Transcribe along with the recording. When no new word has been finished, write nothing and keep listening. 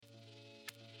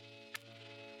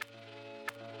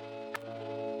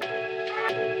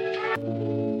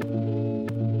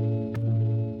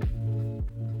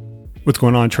What's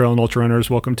going on, trail and ultra runners?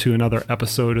 Welcome to another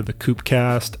episode of the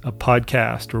Coopcast, a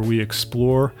podcast where we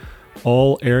explore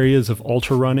all areas of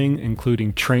ultra running,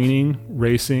 including training,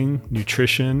 racing,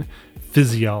 nutrition,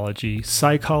 physiology,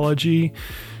 psychology,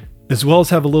 as well as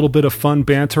have a little bit of fun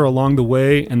banter along the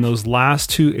way. And those last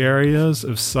two areas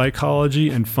of psychology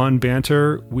and fun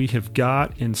banter, we have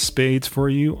got in spades for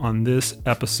you on this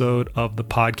episode of the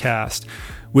podcast.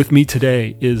 With me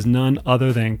today is none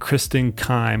other than Kristen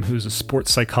Keim, who's a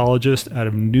sports psychologist out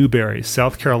of Newberry,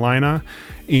 South Carolina,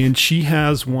 and she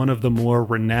has one of the more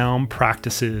renowned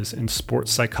practices in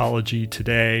sports psychology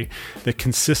today that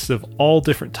consists of all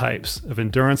different types of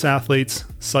endurance athletes,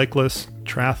 cyclists,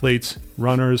 triathletes,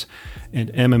 runners,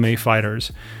 and MMA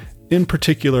fighters. In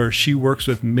particular, she works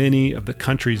with many of the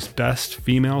country's best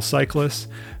female cyclists,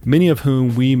 many of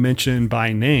whom we mention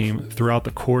by name throughout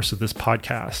the course of this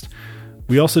podcast.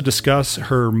 We also discuss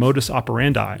her modus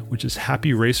operandi, which is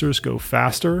happy racers go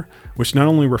faster, which not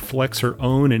only reflects her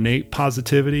own innate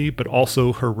positivity, but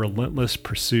also her relentless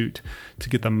pursuit to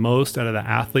get the most out of the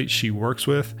athletes she works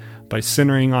with by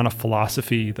centering on a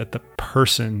philosophy that the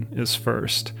person is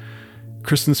first.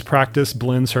 Kristen's practice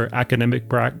blends her academic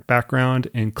background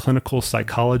in clinical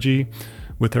psychology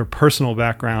with her personal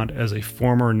background as a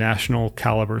former national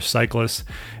caliber cyclist,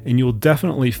 and you'll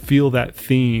definitely feel that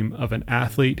theme of an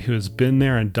athlete who has been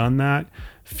there and done that,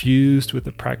 fused with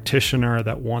a practitioner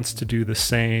that wants to do the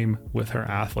same with her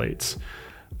athletes.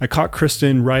 I caught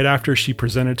Kristen right after she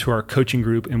presented to our coaching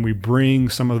group, and we bring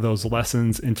some of those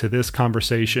lessons into this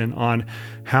conversation on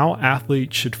how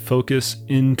athletes should focus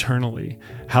internally,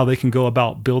 how they can go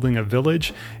about building a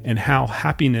village, and how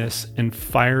happiness and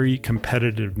fiery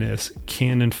competitiveness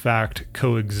can in fact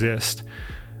coexist.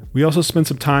 We also spent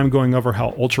some time going over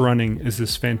how ultra running is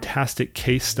this fantastic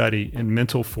case study in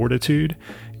mental fortitude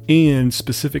and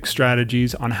specific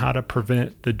strategies on how to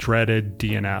prevent the dreaded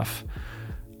DNF.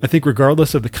 I think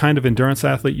regardless of the kind of endurance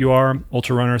athlete you are,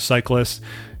 ultra runner, cyclist,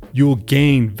 you will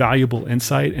gain valuable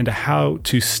insight into how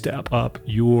to step up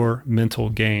your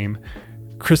mental game.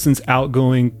 Kristen's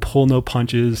outgoing, pull no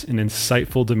punches, and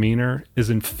insightful demeanor is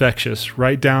infectious,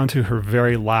 right down to her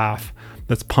very laugh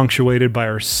that's punctuated by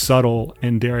her subtle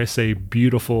and, dare I say,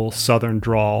 beautiful southern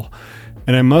drawl.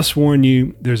 And I must warn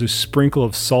you, there's a sprinkle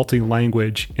of salty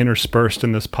language interspersed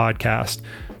in this podcast,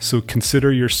 so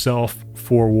consider yourself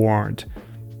forewarned.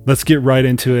 Let's get right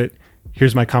into it.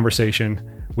 Here's my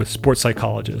conversation with sports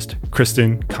psychologist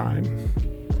Kristen Keim.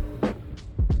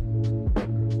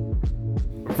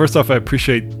 First off, I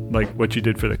appreciate what you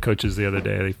did for the coaches the other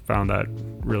day. They found that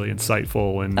really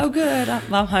insightful. And oh, good.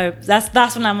 I hope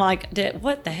that's when I'm like,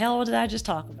 what the hell did I just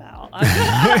talk about?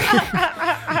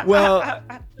 Well,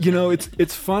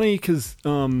 it's funny because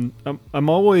I'm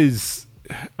always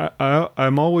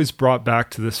brought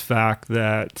back to this fact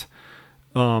that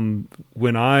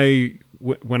when I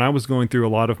was going through a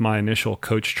lot of my initial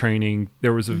coach training,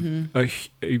 there was a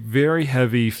very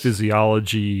heavy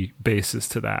physiology basis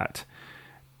to that.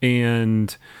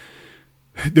 And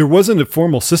there wasn't a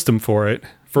formal system for it.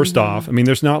 First off, I mean,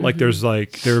 there's not there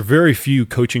are very few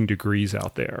coaching degrees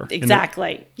out there.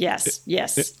 Exactly. Yes.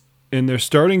 And they're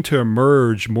starting to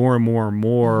emerge more and more and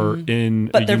more in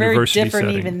but a they're very university different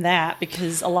setting. even that,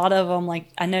 because a lot of them,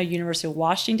 I know University of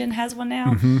Washington has one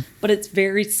now, but it's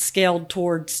very scaled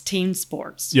towards team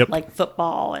sports, like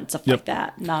football and stuff like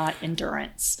that, not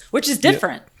endurance, which is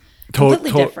different,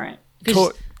 completely different.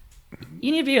 Because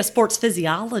you need to be a sports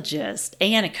physiologist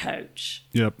and a coach.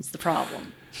 Yep, it's the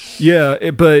problem.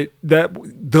 Yeah, but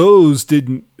those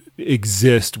didn't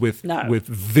exist with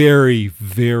very,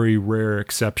 very rare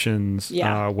exceptions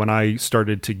when I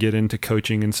started to get into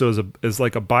coaching. And so as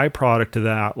like a byproduct of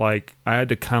that, I had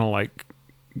to kind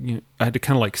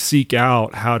of seek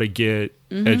out how to get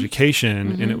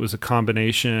education. And it was a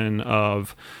combination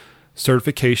of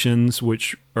certifications,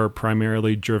 which are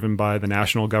primarily driven by the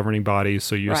national governing bodies,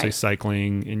 so USA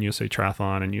Cycling and USA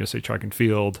Triathlon and USA Track and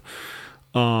Field,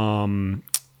 mentorship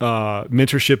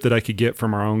that I could get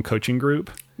from our own coaching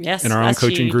group. Yes, in our own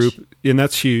coaching group, and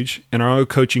that's huge. In our own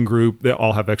coaching group, they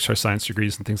all have exercise science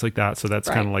degrees and things like that. So that's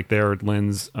kind of like their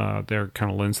lens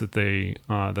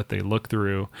that they look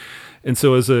through. And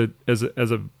so as a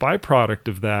byproduct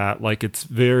of that, it's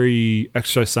very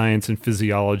exercise science and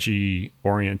physiology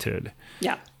oriented.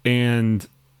 Yeah. And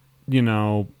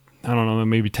I don't know,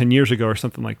 maybe 10 years ago or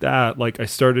something like that, I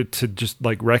started to just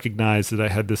recognize that I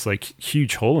had this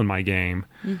huge hole in my game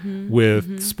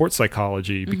with sports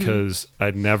psychology because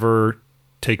I'd never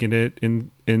taken it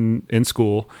in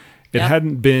school. It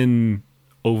hadn't been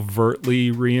overtly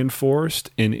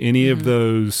reinforced in any of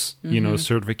those,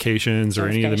 certifications or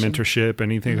any of the mentorship,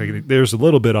 anything like that. There's a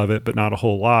little bit of it, but not a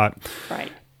whole lot.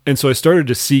 Right. And so I started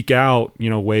to seek out,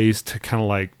 ways to kind of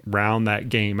like round that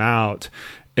game out.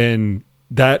 And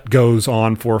that goes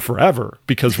on for forever,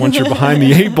 because once you're behind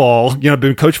the 8 ball, I've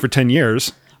been coach for 10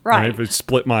 years. Right. I've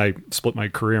split my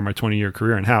career, my 20-year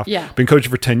career in half. Yeah. Been coaching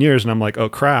for 10 years and I'm like, oh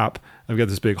crap, I've got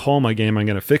this big hole in my game. I'm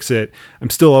going to fix it. I'm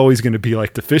still always going to be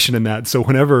like deficient in that. So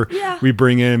whenever we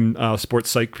bring in sports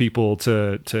psych people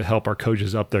to help our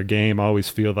coaches up their game, I always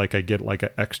feel like I get like an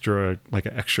extra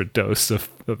dose of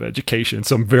education.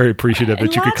 So I'm very appreciative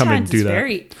that you could come in and do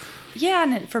that.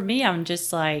 And for me, I'm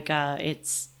just like,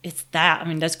 it's that. I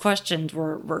mean, those questions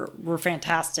were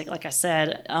fantastic, like I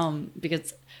said,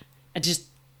 because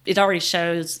it already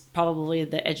shows probably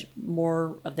the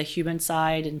more of the human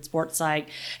side in sports psych.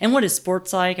 And what is sports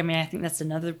psych? I mean, I think that's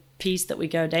another piece that we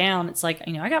go down. It's like,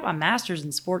 I got my master's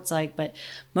in sports psych, but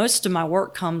most of my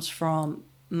work comes from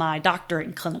my doctorate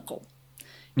in clinical.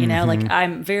 Like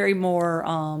I'm very more,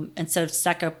 instead of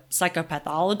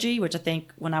psychopathology, which I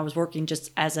think when I was working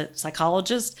just as a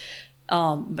psychologist,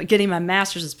 but getting my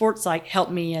master's in sports psych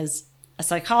helped me as a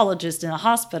psychologist in a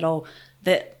hospital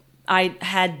that I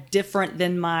had different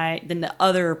than my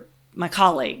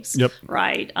colleagues. Yep.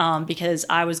 Right. Because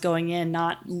I was going in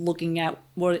not looking at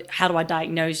how do I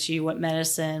diagnose you, what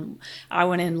medicine. I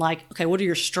went in like, okay, what are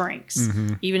your strengths?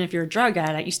 Even if you're a drug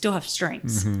addict, you still have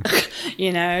strengths. So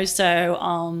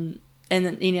and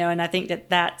then, and I think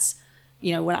that's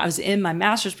when I was in my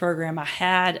master's program, I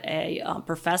had a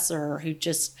professor who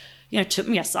just took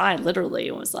me aside literally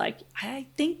and was like, I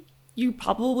think you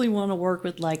probably want to work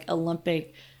with like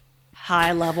Olympic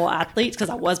high level athletes, because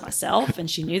I was myself, and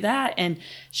she knew that. And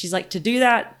she's like, to do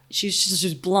that, she's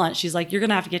just blunt. She's like, you're going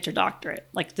to have to get your doctorate.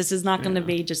 Like, this is not going to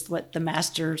be just what the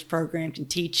master's program can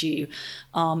teach you.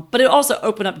 But it also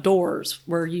opened up doors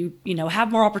where you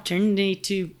have more opportunity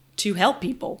to help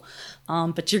people.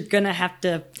 But you're going to have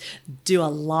to do a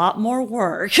lot more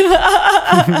work.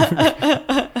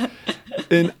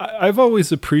 And I've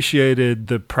always appreciated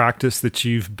the practice that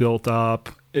you've built up,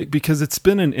 because it's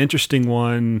been an interesting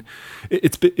one.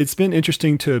 It's been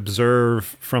interesting to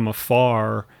observe from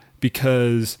afar,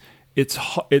 because it's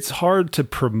hard to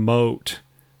promote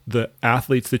the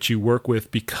athletes that you work with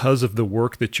because of the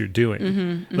work that you're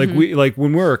doing. Like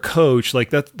when we're a coach,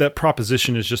 like that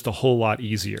proposition is just a whole lot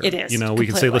easier. It is. We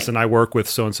can say, listen, I work with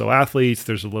so-and-so athletes.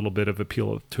 There's a little bit of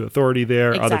appeal to authority there.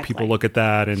 Exactly. Other people look at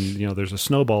that and, there's a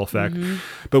snowball effect.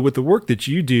 But with the work that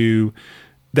you do,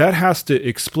 that has to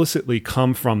explicitly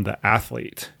come from the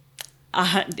athlete.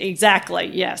 Exactly.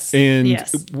 Yes. And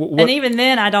yes. And even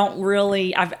then, I don't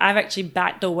really. I've actually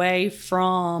backed away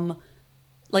from.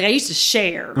 Like I used to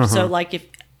share. So like if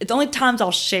the only times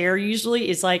I'll share usually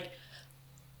is like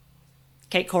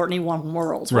Kate Courtney won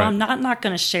Worlds. Well, I'm not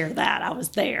going to share that. I was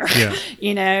there. Yeah.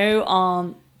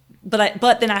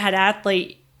 But then I had an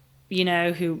athlete,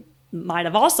 who might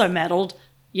have also medaled.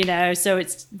 So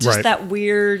it's just that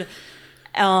weird.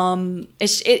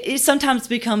 It sometimes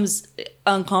becomes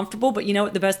uncomfortable, but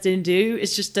what the best thing to do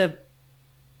is just the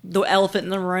elephant in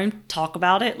the room, talk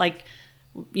about it. Like,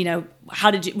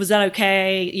 was that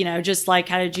okay? Just like,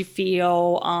 how did you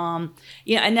feel?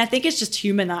 And I think it's just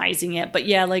humanizing it, but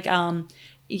it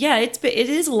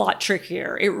is a lot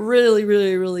trickier. It really,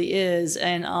 really, really is.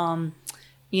 And,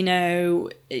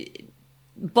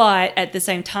 but at the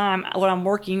same time, what I'm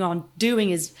working on doing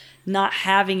is not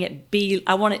having it be,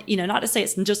 I want it, not to say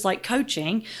it's just like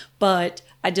coaching, but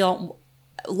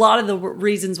a lot of the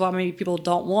reasons why maybe people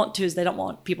don't want to is they don't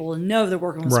want people to know they're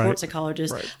working with sports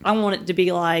psychologists. Right. I want it to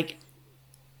be like,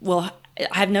 well,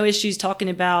 I have no issues talking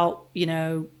about,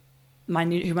 who my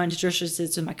nutritionist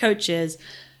is and my coach is,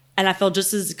 and I feel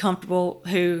just as comfortable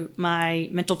who my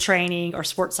mental training or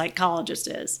sports psychologist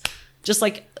is. Just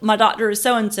like my doctor is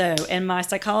so-and-so, and my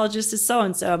psychologist is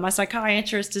so-and-so, and my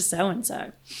psychiatrist is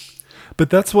so-and-so. But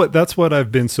that's what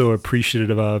I've been so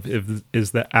appreciative of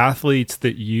is the athletes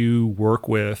that you work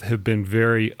with have been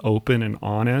very open and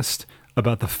honest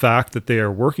about the fact that they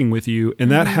are working with you, and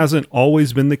that hasn't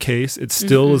always been the case. It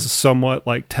still is somewhat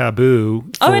like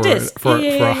taboo. It is.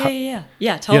 Totally.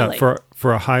 Yeah,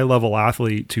 for a high level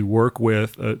athlete to work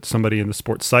with somebody in the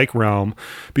sports psych realm,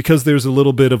 because there's a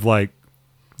little bit of like,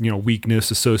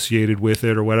 weakness associated with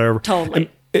it or whatever.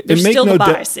 Totally. There's still the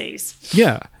biases.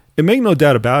 And make no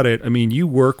doubt about it. I mean, you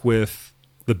work with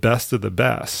the best of the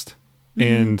best.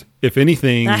 And if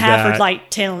anything, I have for like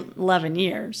 10, 11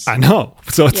 years. I know.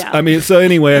 So it's, so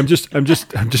anyway, I'm just really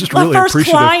appreciative. My first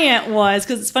client was,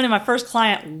 because it's funny, my first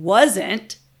client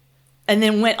wasn't, and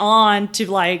then went on to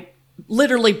like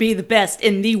literally be the best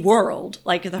in the world,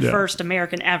 like the first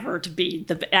American ever to be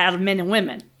out of men and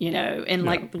women, in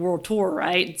like the world tour,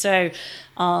 right? So,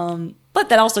 but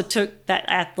that also took that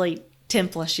athlete 10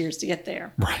 plus years to get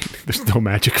there. Right. There's no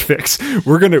magic fix.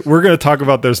 We're gonna talk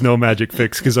about there's no magic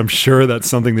fix, because I'm sure that's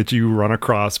something that you run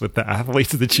across with the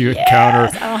athletes that you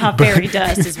encounter. I don't have fairy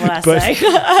dust is what I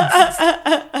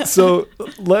say. So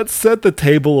let's set the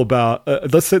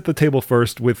table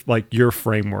first with like your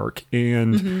framework.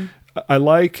 And I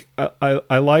like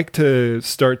to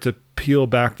start to peel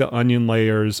back the onion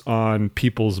layers on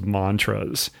people's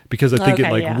mantras, because I think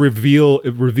it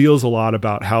reveals a lot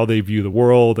about how they view the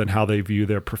world and how they view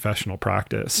their professional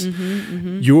practice.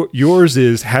 Yours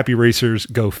is happy racers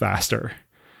go faster.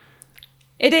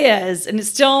 It is, and it's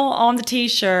still on the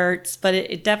t-shirts, but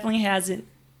it definitely hasn't.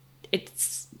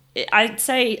 I'd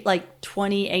say like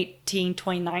 2018,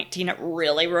 2019, it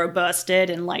really robusted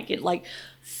and it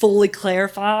fully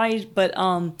clarified, but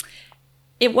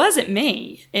it wasn't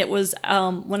me. It was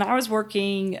when I was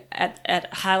working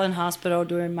at Highland Hospital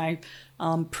doing my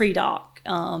pre-doc,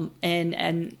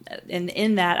 and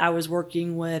in that I was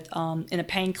working with in a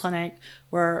pain clinic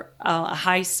where a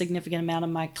high significant amount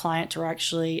of my clients were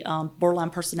actually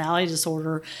borderline personality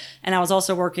disorder, and I was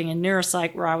also working in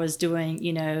neuropsych where I was doing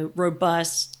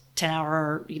robust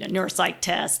 10-hour neuropsych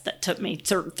tests that took me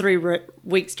 3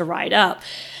 weeks to write up,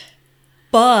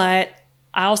 but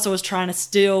I also was trying to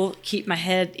still keep my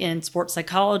head in sports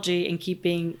psychology and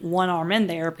keeping one arm in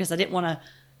there, because I didn't want to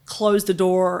close the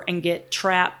door and get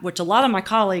trapped, which a lot of my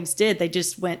colleagues did. They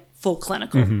just went full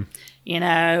clinical,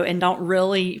 and don't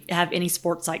really have any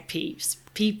sports psych piece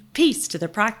to their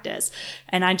practice.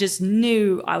 And I just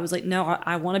knew, I was like, no,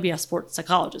 I want to be a sports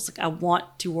psychologist. Like, I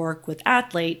want to work with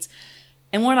athletes.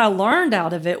 And what I learned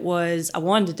out of it was I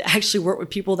wanted to actually work with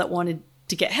people that wanted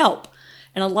to get help.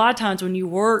 And a lot of times when you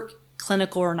work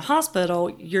clinical or in a hospital,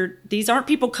 these aren't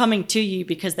people coming to you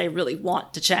because they really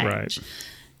want to change,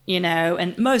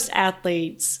 and most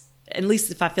athletes, at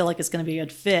least if I feel like it's going to be a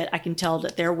good fit, I can tell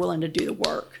that they're willing to do the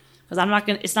work, because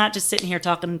it's not just sitting here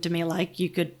talking to me like you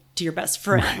could to your best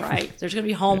friend, right? There's going to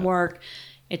be homework.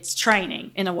 It's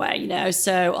training in a way,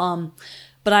 so,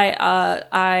 but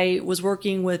I was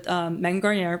working with Megan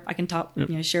Garnier. I can talk,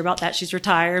 share about that. She's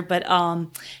retired, but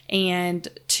and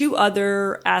 2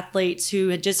 other athletes who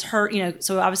had just hurt.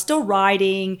 So I was still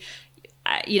riding.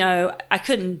 I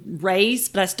couldn't race,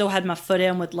 but I still had my foot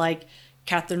in with like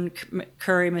Catherine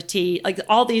Curry Matee, like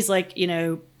all these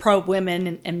pro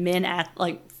women and men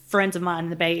friends of mine in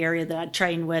the Bay Area that I'd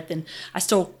trained with, and I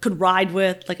still could ride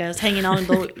with. Like, I was hanging on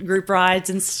the group rides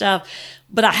and stuff,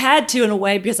 but I had to in a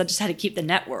way because I just had to keep the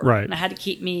network, right? And I had to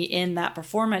keep me in that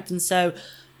performance. And so,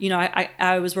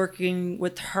 I was working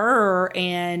with her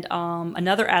and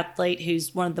another athlete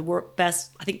who's one of the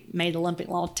best, I think, made Olympic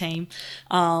long team,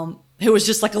 who was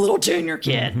just like a little junior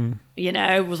kid.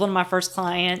 Was one of my first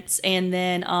clients, and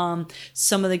then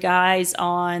some of the guys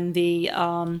on the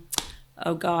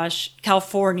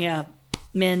California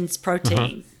men's pro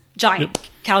team,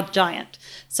 Cal Giant.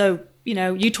 So,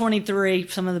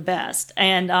 U23, some of the best.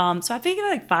 And so I think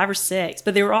like 5 or 6,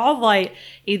 but they were all like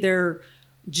either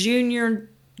junior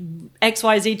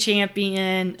XYZ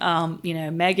champion.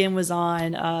 Megan was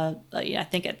on, I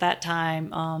think at that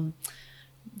time,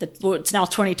 it's now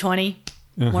 2020.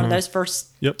 One of those first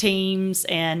teams,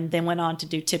 and then went on to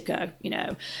do TIBCO,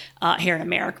 here in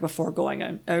America before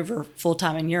going over full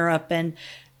time in Europe. And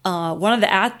one of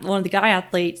the guy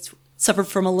athletes suffered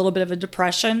from a little bit of a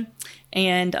depression,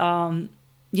 and I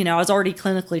was already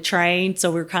clinically trained,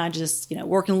 so we were kind of just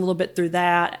working a little bit through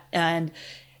that. And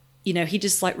he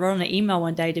just like wrote an email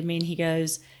one day to me, and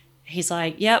he's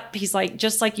like, yep. He's like,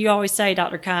 just like you always say,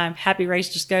 Dr. Keim, happy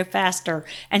racers go faster.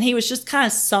 And he was just kind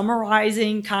of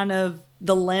summarizing kind of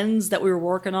the lens that we were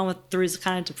working on through his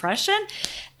kind of depression.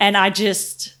 And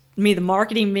the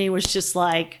marketing me was just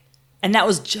like, and that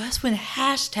was just when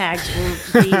hashtags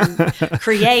were being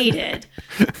created,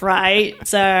 right?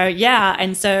 So, yeah.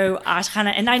 And so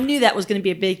I knew that was going to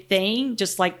be a big thing,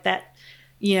 just like that,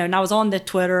 and I was on the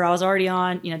Twitter. I was already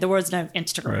on, there was no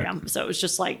Instagram. Right. So it was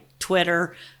just like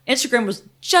Twitter. Instagram was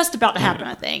just about to happen,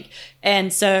 I think.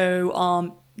 And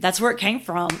so that's where it came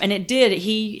from. And it did.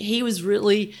 He was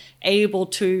really able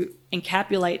to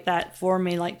encapsulate that for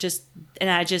me,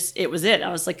 it was it.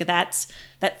 I was like, that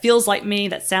feels like me,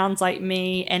 that sounds like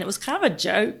me. And it was kind of a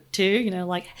joke too,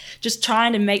 like just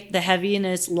trying to make the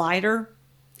heaviness lighter,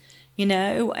 but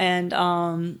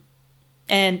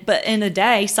in a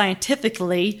day,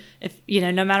 scientifically, if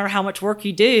no matter how much work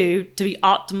you do to be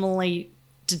optimally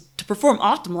to perform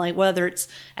optimally, whether it's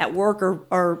at work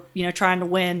or trying to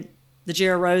win the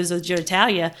Giro Rosa or the Giro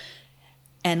d'Italia,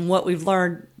 And what we've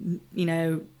learned,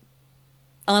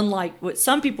 unlike what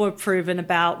some people have proven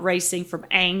about racing from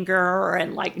anger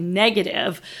and like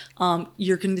negative,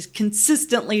 you can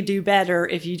consistently do better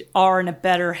if you are in a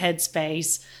better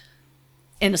headspace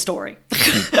in a story.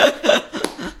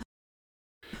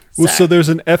 So there's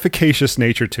an efficacious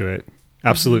nature to it.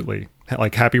 Absolutely.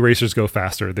 Like happy racers go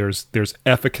faster. There's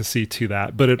efficacy to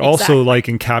that, but it also like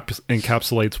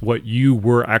encapsulates what you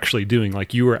were actually doing.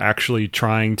 Like you were actually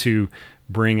trying to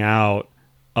bring out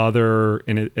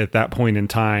at that point in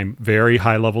time, very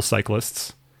high level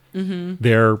cyclists,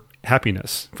 their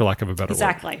happiness, for lack of a better word.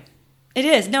 Exactly. It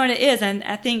is. No, and it is. And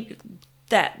I think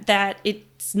that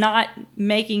it's not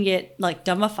making it like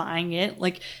dumbifying it.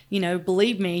 Like,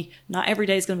 believe me, not every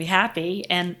day is going to be happy.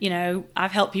 And,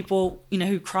 I've helped people,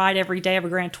 who cried every day of a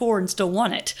Grand Tour and still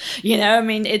won it. I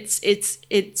mean, it's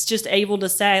just able to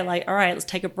say like, all right, let's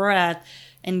take a breath.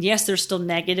 And yes, there's still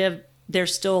negative.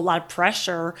 There's still a lot of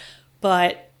pressure,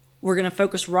 but we're going to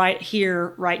focus right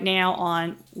here, right now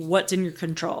on what's in your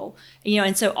control.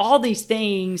 And so all these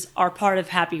things are part of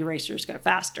Happy Racers Go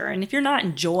Faster. And if you're not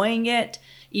enjoying it,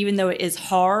 even though it is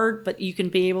hard, but you can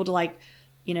be able to like,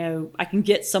 I can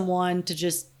get someone to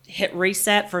just hit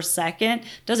reset for a second.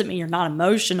 Doesn't mean you're not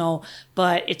emotional,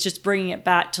 but it's just bringing it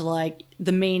back to like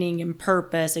the meaning and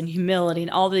purpose and humility and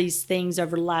all these things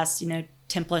over the last,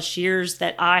 10 plus years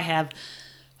that I have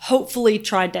hopefully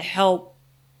tried to help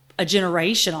a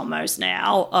generation almost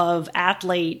now of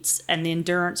athletes and the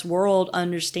endurance world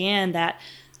understand that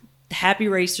Happy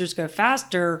Racers Go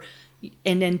Faster,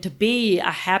 and then to be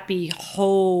a happy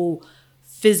whole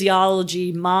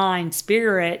physiology, mind,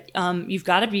 spirit, you've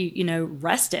got to be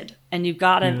rested, and you've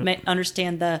got to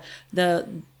understand the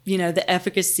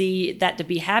efficacy that to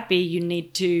be happy you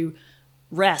need to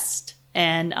rest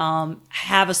and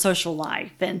have a social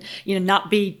life, and not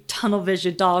be tunnel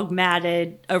vision,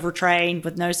 dogmated, overtrained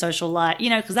with no social life,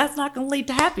 because that's not going to lead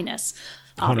to happiness,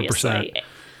 obviously. 100%.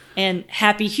 And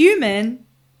happy human,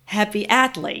 happy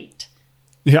athlete.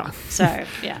 Yeah. So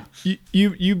yeah.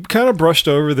 You kind of brushed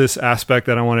over this aspect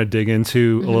that I want to dig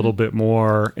into a little bit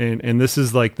more, and this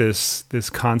is like this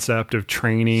concept of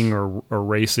training or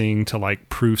racing to like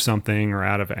prove something or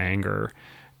out of anger.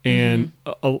 And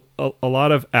a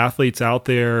lot of athletes out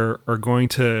there are going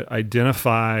to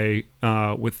identify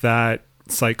with that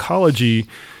psychology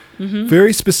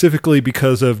very specifically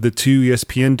because of the 2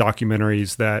 ESPN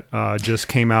documentaries that just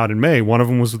came out in May. One of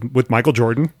them was with Michael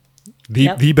Jordan,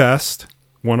 the best,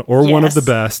 one of the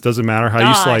best, doesn't matter how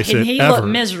you slice it, he ever. Looked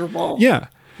miserable. Yeah.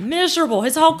 Miserable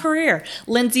his whole career.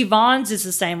 Lindsey Vonns is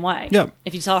the same way. Yeah.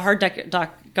 If you saw her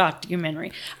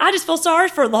documentary, I just feel sorry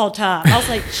for her the whole time. I was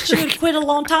like, she would have quit a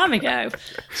long time ago.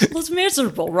 She was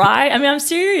miserable, right? I mean, I'm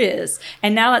serious.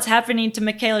 And now that's happening to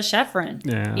Michaela Schifrin.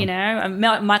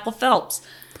 Yeah. Michael Phelps,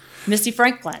 Misty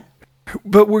Franklin.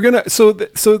 But we're gonna so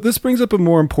this brings up a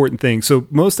more important thing. So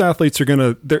most athletes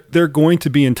are they're going to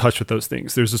be in touch with those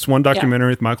things. There's this one documentary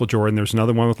with Michael Jordan. There's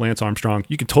another one with Lance Armstrong.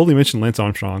 You can totally mention Lance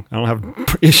Armstrong. I don't have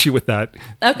an issue with that.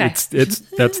 Okay, it's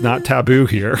that's not taboo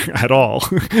here at all.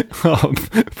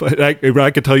 But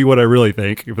I could tell you what I really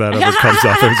think if that ever comes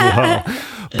up as well.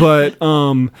 But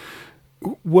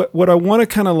what I want to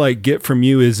kind of like get from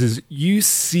you is you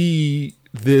see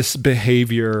this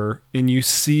behavior and you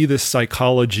see this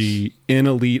psychology in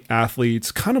elite athletes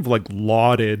kind of like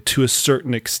lauded to a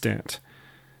certain extent,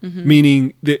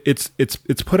 meaning that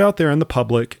it's put out there in the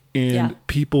public and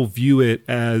people view it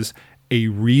as a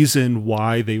reason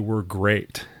why they were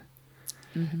great.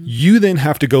 You then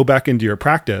have to go back into your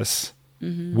practice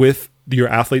with your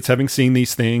athletes having seen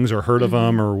these things or heard of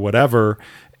them or whatever,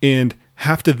 and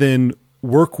have to then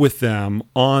work with them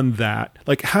on that.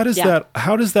 Like, how does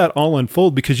that all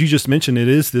unfold? Because you just mentioned it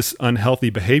is this unhealthy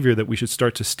behavior that we should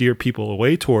start to steer people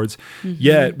away towards.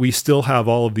 Yet we still have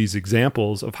all of these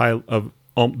examples of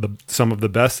some of the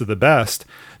best of the best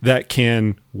that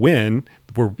can win.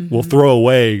 We'll throw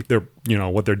away their,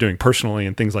 what they're doing personally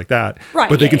and things like that. Right.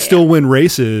 But they can still win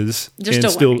races they're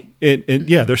still winning.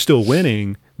 They're still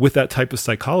winning with that type of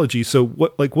psychology. So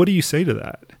what do you say to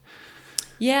that?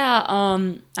 Yeah, I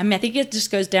mean, I think it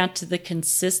just goes down to the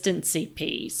consistency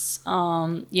piece,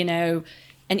 and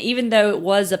even though it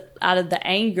was out of the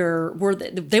anger,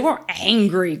 they weren't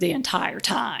angry the entire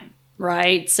time,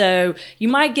 right? So you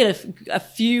might get a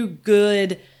few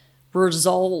good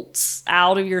results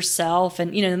out of yourself,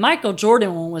 and the Michael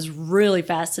Jordan one was really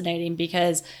fascinating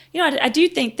because I do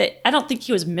think that I don't think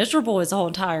he was miserable his whole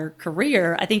entire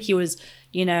career. I think he was,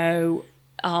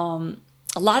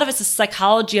 a lot of it's the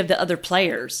psychology of the other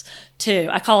players too.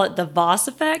 I call it the Voss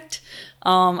effect.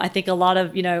 I think a lot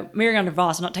of, Marianne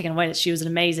Voss, I'm not taking away that she was an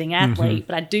amazing athlete,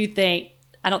 but I do think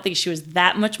I don't think she was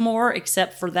that much more,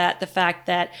 except for the fact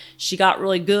that she got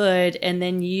really good, and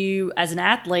then you, as an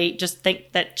athlete, just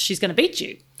think that she's going to beat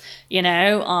you.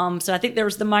 So I think there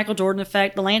was the Michael Jordan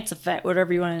effect, the Lance effect,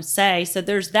 whatever you want to say. So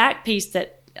there's that piece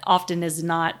that often is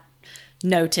not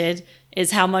noted,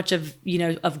 is how much of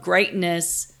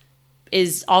greatness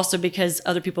is also because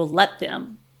other people let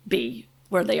them be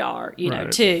where they are,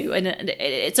 too.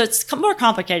 And so it's more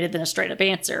complicated than a straight up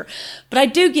answer. But I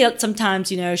do get sometimes,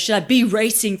 should I be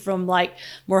racing from like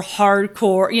more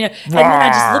hardcore, and then I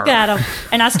just look at them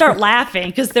and I start laughing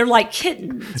because they're like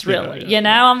kittens, really,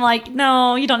 I'm like,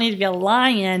 no, you don't need to be a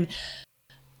lion,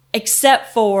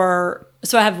 except for,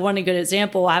 so I have one good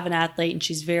example. I have an athlete and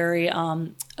she's very,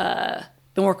 been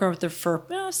working with her for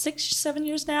 6-7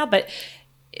 years now, but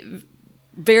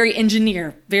very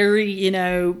engineer, very,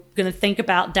 going to think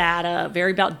about data,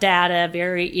 very,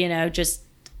 just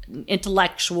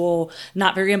intellectual,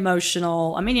 not very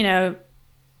emotional. I mean,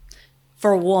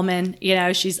 for a woman,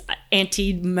 she's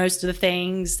anti most of the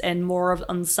things and more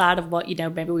on the side of what,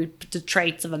 maybe the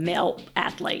traits of a male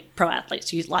athlete, pro athlete.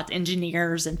 So she's lots of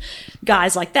engineers and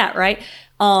guys like that, right?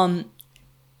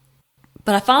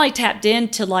 But I finally tapped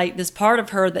into like this part of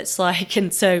her that's like,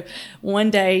 and so one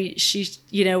day she's,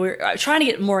 we're trying to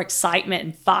get more excitement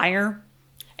and fire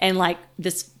and like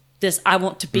this I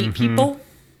want to beat people.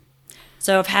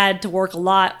 So I've had to work a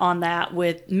lot on that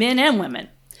with men and women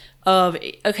of,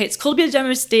 okay, it's cool to be a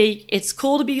domestique. It's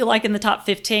cool to be like in the top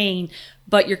 15,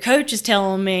 but your coach is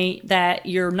telling me that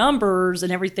your numbers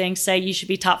and everything say you should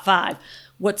be top 5.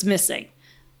 What's missing?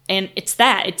 And it's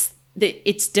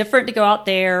different to go out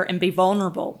there and be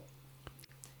vulnerable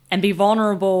and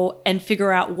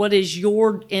figure out what is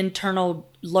your internal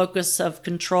locus of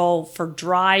control for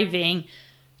driving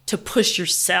to push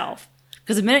yourself.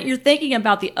 Because the minute you're thinking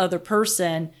about the other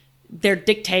person, they're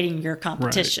dictating your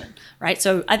competition, right?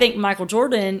 So I think Michael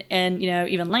Jordan and,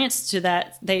 even Lance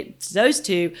those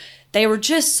two, they were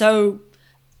just so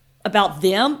about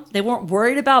them. They weren't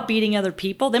worried about beating other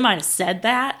people. They might have said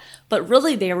that, but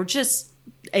really they were just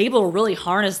able to really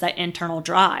harness that internal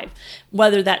drive,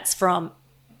 whether that's from,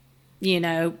 we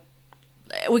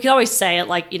could always say it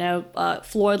like,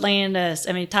 Floyd Landis,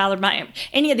 Tyler Knight,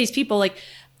 any of these people, like,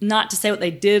 not to say what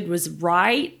they did was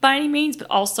right by any means, but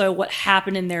also what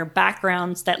happened in their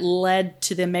backgrounds that led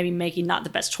to them maybe making not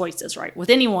the best choices, right? With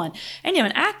anyone. And,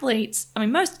 athletes,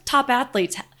 most top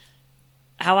athletes,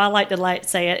 how I like to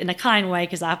say it in a kind way,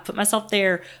 because I put myself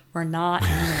there, were not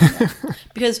normal.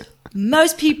 Because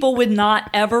most people would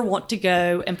not ever want to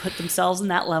go and put themselves in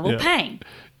that level of pain,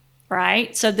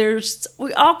 right? So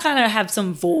we all kind of have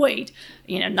some void,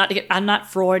 I'm not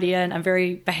Freudian, I'm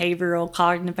very behavioral,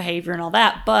 cognitive behavior and all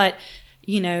that, but,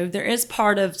 there is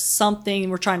part of something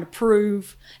we're trying to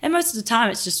prove. And most of the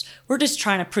time we're just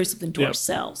trying to prove something to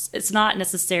ourselves. It's not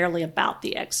necessarily about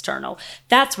the external.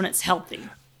 That's when it's healthy.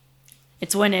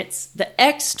 It's when it's the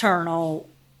external,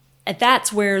 and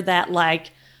that's where that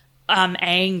like, I'm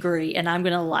angry and I'm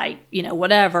going to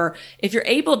whatever. If you're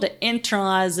able to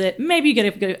internalize it, maybe you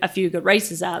get a few good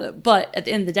races out of it. But at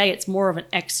the end of the day, it's more of an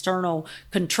external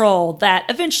control that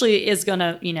eventually is going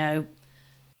to,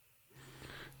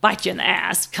 bite you in the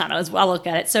ass, kind of as I look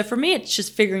at it. So for me, it's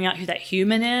just figuring out who that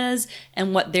human is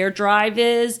and what their drive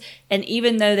is. And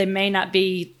even though they may not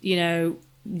be,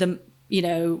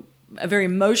 a very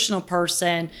emotional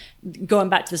person, going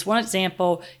back to this one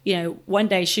example, one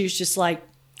day she was just like,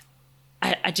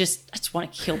 I just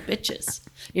want to kill bitches,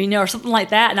 or something like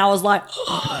that. And I was like,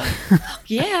 oh,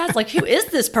 yeah, it's like, who is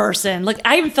this person? Like,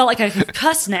 I even felt like I could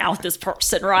cuss now with this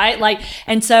person, right? Like,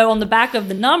 and so on the back of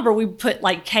the number, we put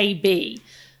like KB,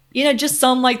 just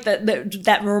some like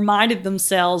that reminded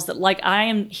themselves that like, I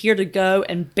am here to go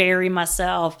and bury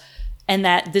myself and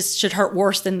that this should hurt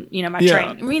worse than, my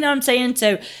training. You know what I'm saying?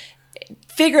 So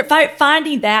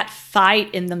finding that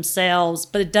fight in themselves,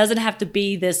 but it doesn't have to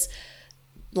be this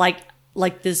like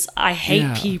this, I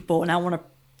hate people and I want to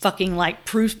fucking like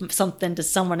prove something to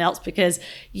someone else because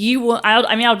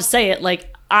I'll just say it,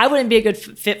 like, I wouldn't be a good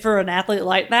fit for an athlete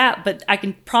like that, but I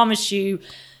can promise you,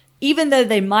 even though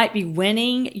they might be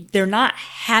winning, they're not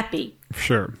happy.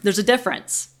 Sure. There's a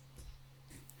difference.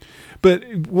 But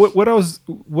what I was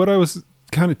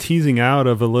kind of teasing out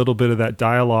of a little bit of that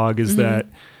dialogue is that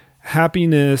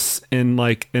happiness and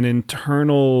like an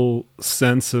internal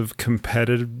sense of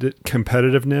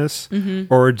competitiveness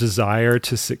or a desire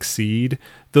to succeed,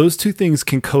 those two things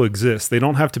can coexist. They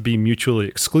don't have to be mutually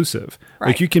exclusive. Right.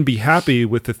 Like, you can be happy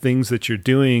with the things that you're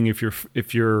doing if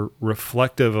you're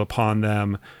reflective upon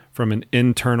them from an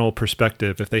internal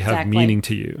perspective, if they have meaning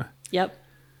to you. Yep.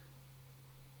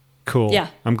 Cool. Yeah.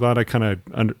 I'm glad I kind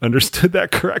of understood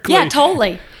that correctly. Yeah,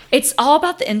 totally. It's all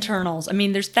about the internals. I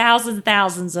mean, there's thousands and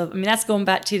thousands of, that's going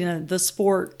back to the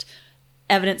sport,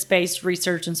 evidence-based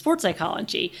research in sports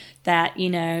psychology, that,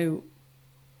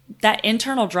 that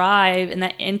internal drive and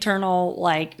that internal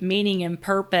like meaning and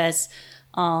purpose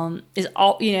is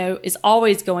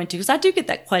always going to, because I do get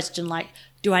that question, like,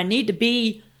 do I need to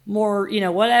be more,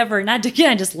 whatever. And I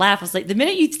just laugh. I was like, the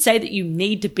minute you say that you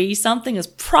need to be something is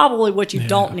probably what you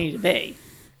don't need to be.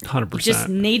 100%. You just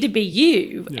need to be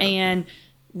you, and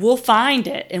we'll find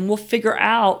it, and we'll figure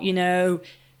out,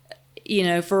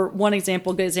 for one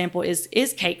example, a good example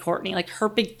is Kate Courtney. Like, her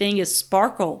big thing is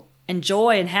sparkle and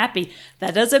joy and happy.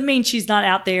 That doesn't mean she's not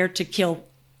out there to kill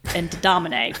and to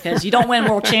dominate, because you don't win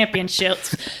world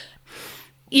championships.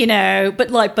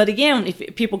 But again,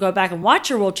 if people go back and watch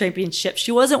her world championship,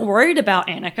 she wasn't worried about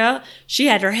Annika. She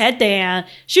had her head down.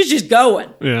 She was just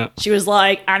going. Yeah. She was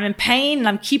like, I'm in pain and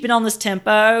I'm keeping on this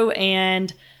tempo.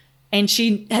 And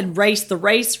she had raced the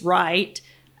race right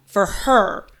for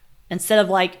her. Instead of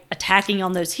like attacking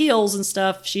on those heels and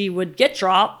stuff, she would get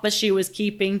dropped, but she was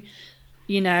keeping,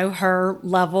 her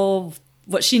level,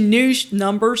 what she knew,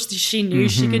 numbers she knew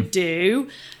she could do.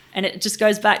 And it just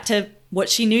goes back to what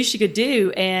she knew she could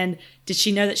do. And did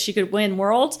she know that she could win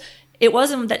worlds? It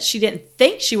wasn't that she didn't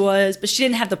think she was, but she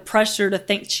didn't have the pressure to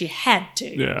think she had to.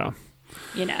 Yeah.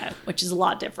 Which is a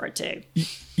lot different too.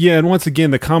 Yeah, and once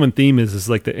again, the common theme is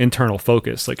like the internal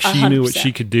focus. Like, she 100%. knew what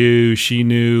she could do. She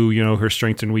knew, her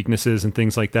strengths and weaknesses and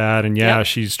things like that. And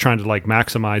she's trying to like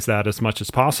maximize that as much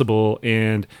as possible.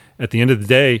 And at the end of the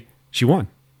day, she won.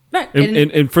 Right.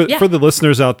 And for the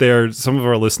listeners out there, some of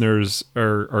our listeners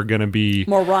are going to be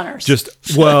more runners.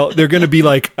 They're going to be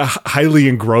like highly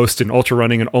engrossed in ultra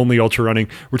running and only ultra running.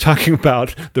 We're talking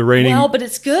about the reigning. Well, but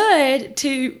it's good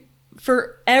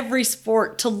for every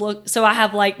sport to look. So I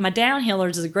have like my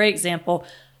downhillers is a great example.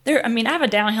 I have a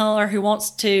downhiller who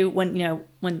wants to, when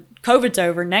COVID's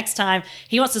over, next time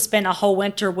he wants to spend a whole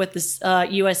winter with this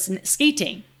U.S. ski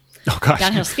team. Oh gosh.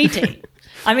 Downhill ski team.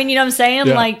 I mean, you know what I'm saying?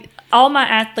 Yeah. Like, all my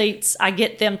athletes, I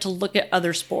get them to look at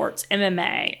other sports,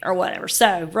 MMA or whatever.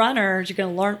 So runners, you're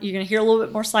going to hear a little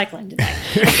bit more cycling today.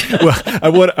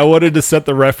 Well, I wanted to set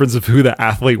the reference of who the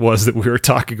athlete was that we were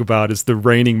talking about. Is the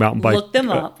reigning mountain bike. Look them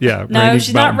up. No,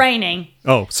 she's not reigning.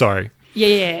 Oh, sorry.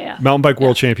 Yeah. Mountain bike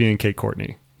world champion Kate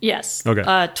Courtney. Yes. Okay.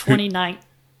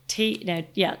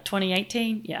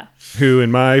 2018. Yeah. Who, in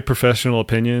my professional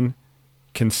opinion,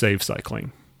 can save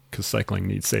cycling. Because cycling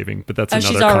needs saving, but that's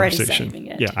another conversation. Saving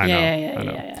it. Yeah, I know.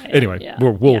 Yeah. Anyway,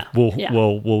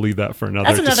 we'll leave that for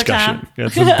another discussion.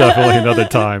 It's definitely another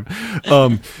time.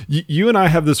 You and I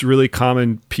have this really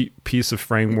common piece of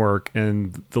framework,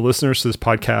 and the listeners to this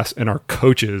podcast and our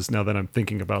coaches. Now that I'm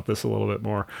thinking about this a little bit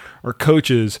more, our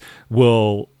coaches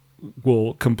will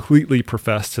completely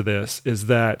profess to this: is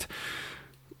that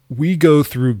we go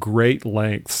through great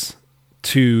lengths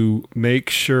to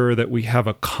make sure that we have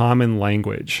a common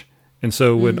language. And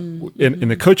so when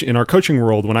in our coaching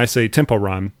world, when I say tempo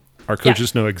run, our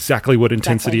coaches know exactly what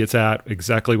intensity it's at,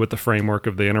 exactly what the framework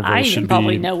of the interval should be. I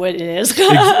probably know what it is.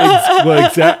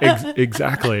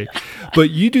 Exactly. But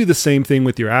you do the same thing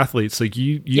with your athletes. Like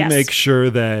you make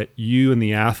sure that you and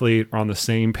the athlete are on the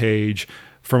same page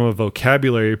from a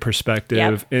vocabulary perspective.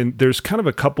 Yep. And there's kind of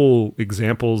a couple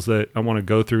examples that I want to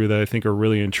go through that I think are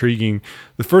really intriguing.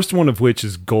 The first one of which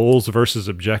is goals versus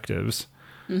objectives.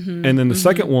 Mm-hmm. And then the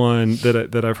second one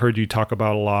that I've heard you talk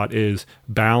about a lot is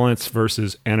balance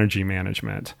versus energy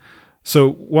management.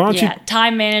 So why don't you...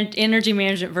 energy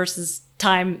management versus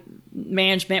time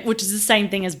management, which is the same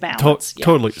thing as balance.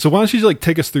 Totally. So why don't you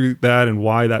take us through that and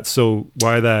why that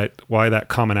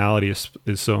commonality is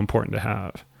so important to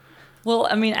have? Well,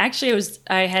 actually,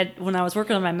 when I was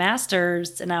working on my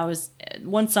master's, and I was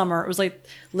one summer, it was like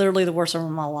literally the worst summer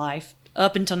of my life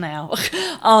up until now.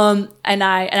 And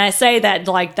I say that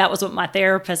like that was what my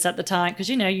therapist at the time,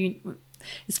 because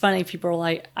it's funny, people are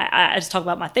like, I just talk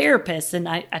about my therapist, and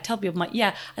I tell people, I'm like,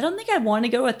 I don't think I'd want to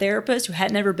go to a therapist who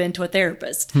had never been to a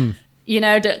therapist, to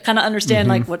kind of understand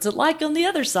like what's it like on the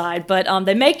other side. But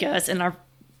they make us in our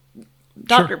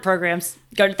doctorate programs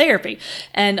go to therapy.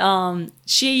 And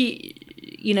she,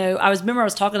 I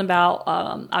was talking about,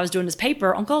 I was doing this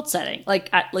paper on goal setting, like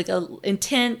a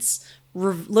intense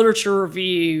literature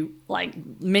review, like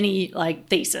mini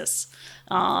thesis.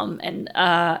 And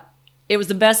it was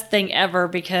the best thing ever,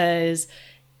 because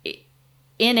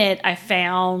in it I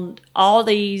found all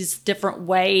these different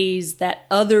ways that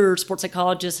other sports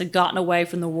psychologists had gotten away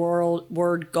from the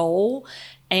word goal.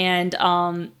 And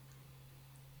I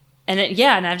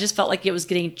just felt like it was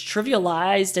getting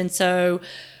trivialized. And so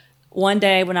one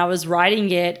day when I was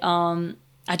writing it,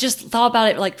 I just thought about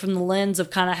it like from the lens of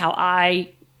kind of how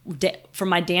from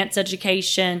my dance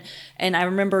education. And I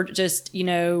remember just,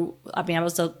 I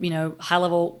was a, high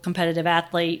level competitive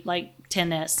athlete, like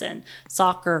tennis and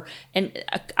soccer. And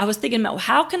I was thinking about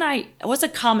what's a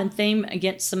common theme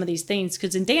against some of these things?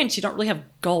 Because in dance, you don't really have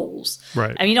goals.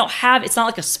 Right. I mean, it's not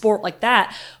like a sport like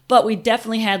that, but we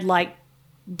definitely had like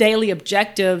daily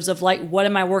objectives of like, what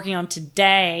am I working on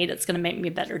today that's going to make me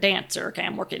a better dancer? Okay,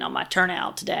 I'm working on my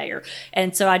turnout today.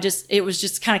 And so it was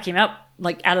just kind of came up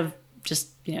like out of just,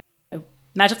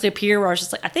 magically appear, where I was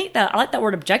just like, I like that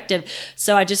word objective.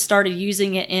 So I just started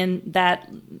using it in that,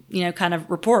 kind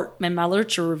of report, in my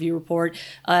literature review report,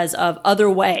 as of other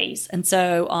ways. And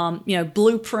so,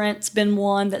 blueprint's been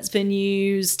one that's been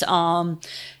used.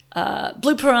 Blueprint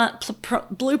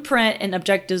and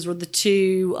objectives were the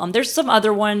two. There's some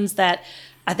other ones that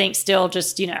I think still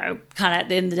just, kind of at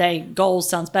the end of the day, goals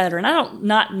sounds better. And I don't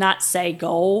not say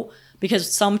goal,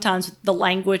 because sometimes the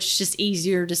language is just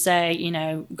easier to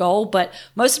say, goal. But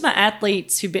most of my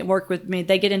athletes who've been working with me,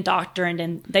 they get indoctrinated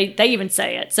and they even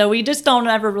say it. So we just don't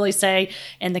ever really say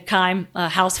in the Keim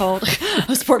household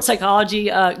of sports psychology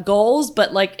goals,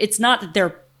 but like, it's not that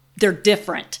they're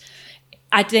different.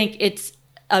 I think it's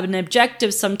an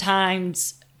objective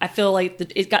sometimes. I feel like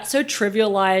it got so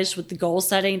trivialized with the goal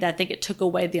setting that I think it took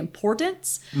away the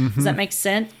importance. Mm-hmm. Does that make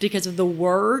sense? Because of the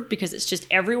word, because it's just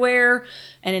everywhere.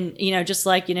 And, just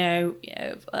like, the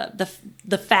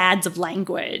fads of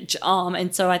language.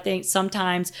 And so I think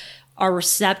sometimes our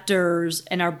receptors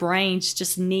and our brains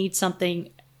just need something,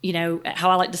 how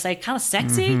I like to say, kind of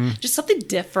sexy, just something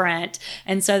different.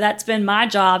 And so that's been my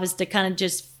job, is to kind of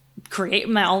just create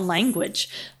my own language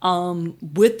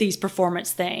with these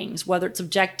performance things, whether it's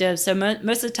objective. So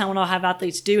most of the time what I'll have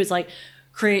athletes do is like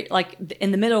create, like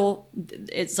in the middle,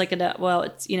 it's like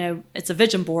it's a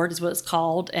vision board is what it's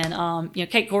called. And,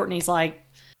 Kate Courtney's like,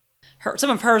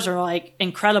 some of hers are like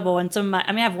incredible. And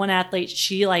I have one athlete,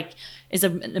 she like is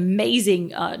an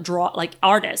amazing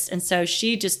artist. And so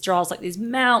she just draws like these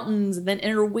mountains and then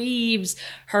interweaves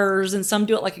hers, and some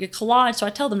do it like a collage. So I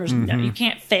tell them you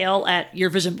can't fail at your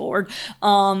vision board.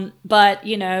 But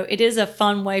it is a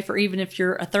fun way for, even if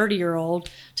you're a 30-year-old,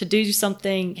 to do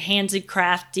something handsy,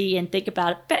 crafty, and think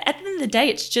about it. But at the end of the day,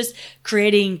 it's just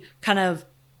creating kind of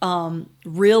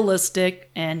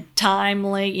realistic and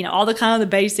timely, all the kind of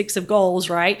the basics of goals,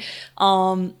 right?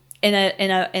 In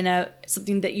a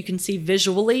something that you can see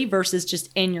visually versus just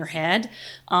in your head.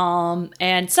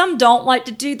 And some don't like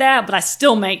to do that, but I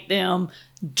still make them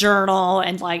journal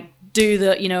and like do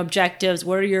the, objectives.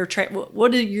 What is your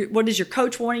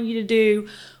coach wanting you to do?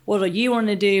 What do you want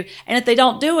to do? And if they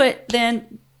don't do it,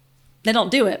 then they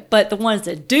don't do it. But the ones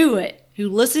that do it, who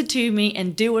listen to me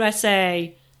and do what I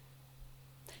say,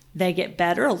 they get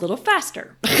better a little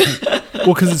faster.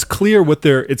 Well, because it's clear what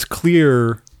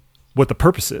the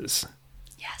purpose is.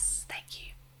 Yes, thank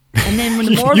you. And then when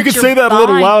the more you can say that a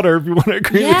little louder if you want to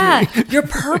agree with me. Your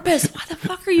purpose. Why the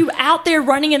fuck are you out there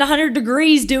running at 100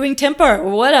 degrees doing tempo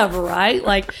or whatever, right?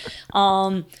 Like,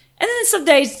 and then some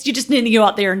days you just need to go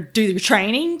out there and do your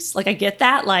trainings. Like, I get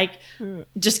that. Like,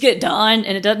 just get it done,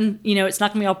 and it doesn't, it's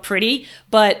not gonna be all pretty,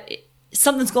 but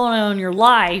something's going on in your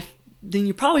life, then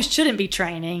you probably shouldn't be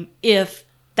training if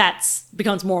that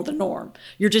becomes more the norm.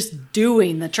 You're just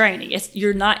doing the training.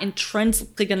 You're not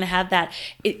intrinsically going to have that.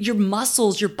 Your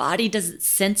muscles, your body doesn't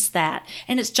sense that.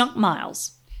 And it's junk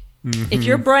miles. Mm-hmm. If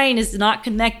your brain is not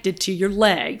connected to your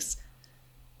legs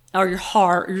or your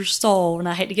heart or your soul, and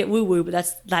I hate to get woo-woo,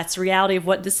 but that's the reality of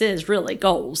what this is, really,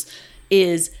 goals,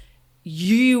 is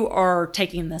you are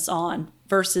taking this on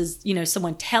versus,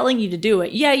 someone telling you to do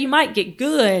it. Yeah, you might get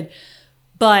good,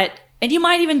 and you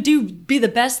might even be the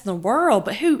best in the world,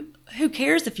 but who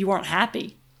cares if you weren't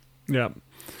happy? Yeah.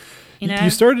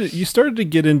 You started to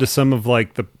get into some of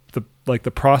like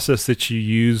the process that you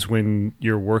use when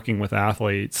you're working with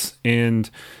athletes, and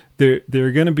there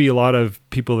are going to be a lot of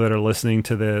people that are listening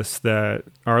to this that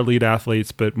are elite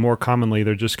athletes, but more commonly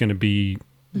they're just going to be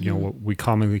what we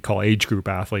commonly call age group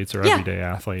athletes or everyday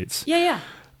athletes. Yeah.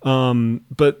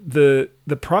 But the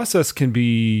process can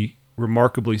be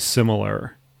remarkably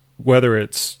similar, whether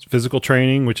it's physical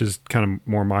training, which is kind of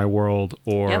more my world,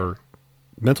 or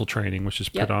mental training, which is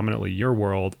predominantly your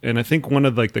world. And I think one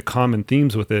of like the common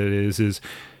themes with it is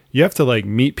you have to like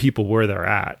meet people where they're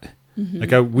at. Mm-hmm.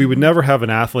 Like we would never have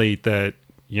an athlete that,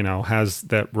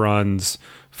 that runs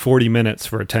 40 minutes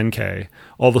for a 10K,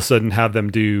 all of a sudden have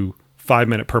them do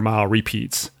 5-minute per mile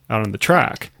repeats out on the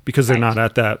track, because they're not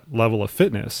at that level of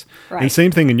fitness. Right. And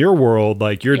same thing in your world,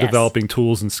 like you're developing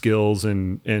tools and skills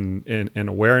and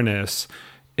awareness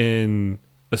in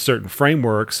a certain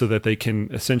framework so that they can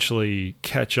essentially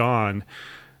catch on.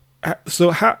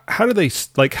 So how do they,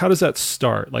 like, how does that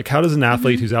start? Like, how does an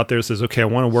athlete who's out there says, okay, I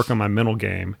want to work on my mental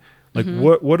game. Like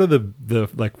what are the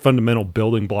like fundamental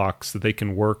building blocks that they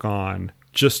can work on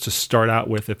just to start out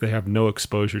with if they have no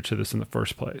exposure to this in the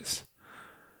first place?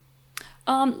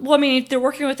 Well, I mean, if they're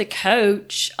working with a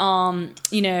coach,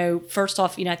 first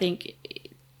off, I think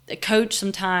a coach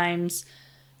sometimes,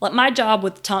 like my job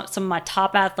with some of my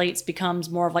top athletes becomes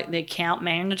more of like the account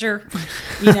manager,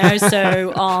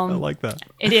 so I like that.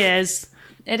 It is,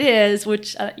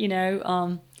 which, you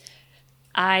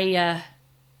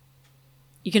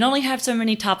can only have so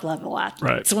many top level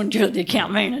athletes when you're the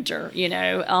account manager,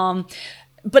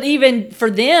 but even for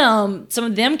them, some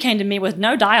of them came to me with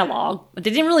no dialogue, but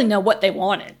they didn't really know what they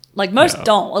wanted. Like most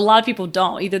don't. A lot of people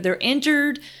don't. Either they're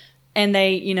injured and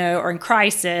they, are in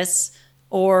crisis,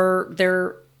 or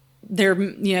they're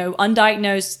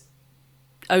undiagnosed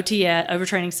OTS,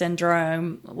 overtraining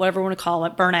syndrome, whatever you want to call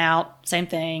it, burnout, same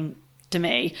thing to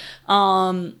me.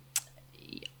 They're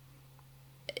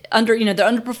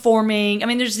underperforming. I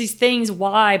mean, there's these things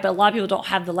why, but a lot of people don't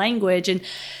have the language. And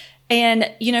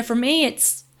for me, I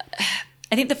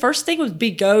think the first thing would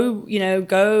be go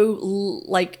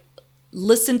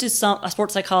listen to a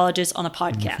sports psychologist on a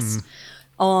podcast.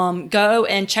 Go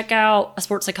and check out a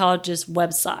sports psychologist's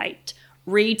website.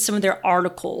 Read some of their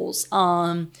articles.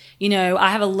 I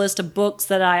have a list of books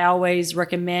that I always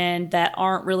recommend that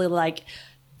aren't really like,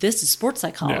 this is sports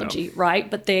psychology,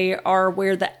 right? But they are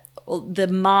where the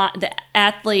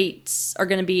athletes are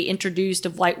going to be introduced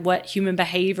of like what human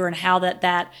behavior and how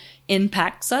that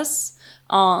impacts us.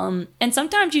 And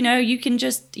sometimes, you can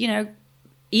just,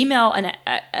 email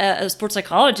a sports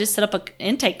psychologist, set up an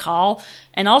intake call,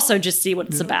 and also just see what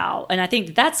it's about. And I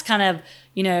think that's kind of,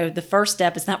 the first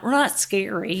step. We're not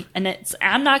scary, and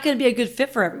I'm not going to be a good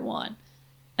fit for everyone.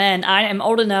 And I am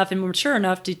old enough and mature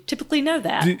enough to typically know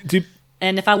that.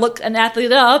 And if I look an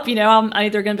athlete up, I'm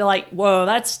either going to be like, whoa,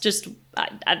 that's just,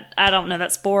 I don't know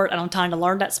that sport. I don't have time to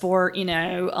learn that sport,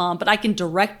 but I can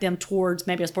direct them towards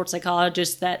maybe a sports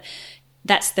psychologist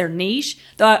that's their niche.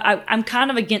 Though I'm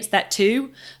kind of against that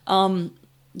too.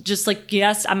 Just like,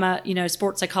 yes, I'm a,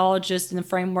 sports psychologist in the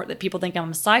framework that people think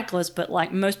I'm a cyclist, but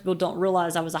like most people don't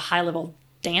realize I was a high level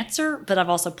dancer, but I've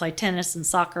also played tennis and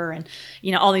soccer and,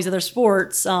 all these other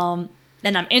sports. And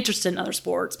I'm interested in other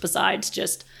sports besides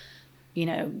just,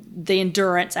 the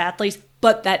endurance athletes,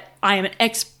 but that I am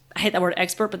I hate that word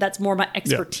expert, but that's more my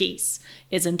expertise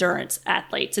is endurance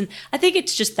athletes. And I think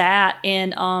it's just that,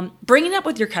 and bringing it up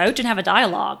with your coach and have a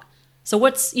dialogue. So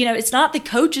it's not the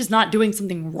coach is not doing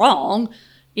something wrong.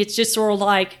 It's just sort of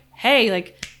like, hey,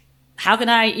 like, how can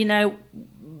I,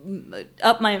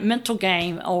 up my mental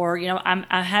game, or, I'm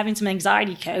having some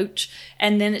anxiety, coach.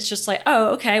 And then it's just like, oh,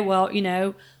 okay, well,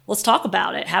 let's talk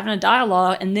about it, having a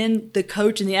dialogue. And then the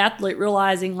coach and the athlete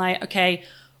realizing like, okay,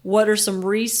 what are some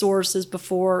resources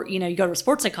before, you go to a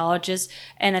sports psychologist?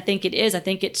 And I think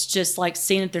it's just like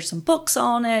seeing if there's some books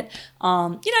on it.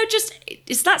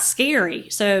 It's not scary.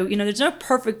 So, there's no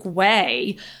perfect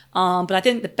way. But I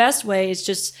think the best way is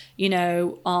just,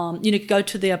 go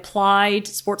to the Applied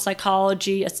Sports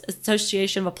Psychology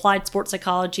Association of Applied Sports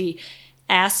Psychology,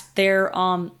 ask their,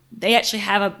 they actually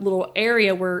have a little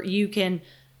area where you can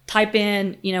type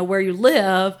in, where you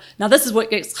live. Now, this is what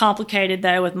gets complicated,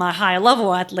 though, with my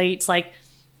high-level athletes. Like,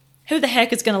 who the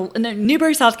heck is going to...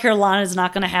 Newberry, South Carolina is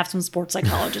not going to have some sports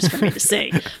psychologists for me to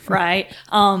see, right?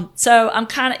 So I'm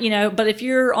kind of, but if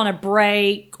you're on a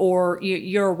break or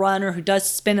you're a runner who does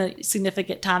spend a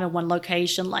significant time in one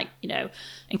location, like, in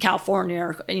California,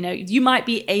 or, you might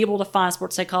be able to find a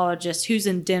sports psychologist who's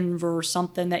in Denver or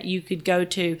something that you could go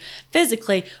to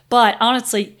physically. But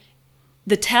honestly,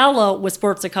 the tele with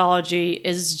sports psychology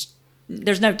is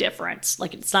there's no difference.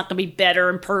 Like, it's not going to be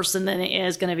better in person than it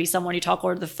is going to be someone you talk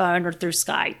over the phone or through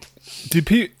Skype.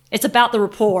 It's about the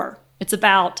rapport. It's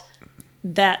about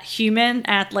that human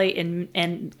athlete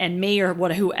and me or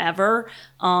whoever.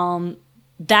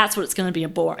 That's what it's going to be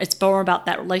about. It's more about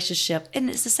that relationship, and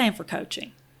it's the same for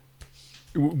coaching.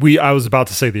 I was about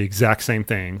to say the exact same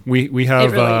thing. We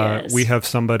have really have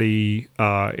somebody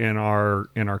in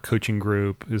our coaching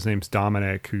group. His name's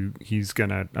Dominic, who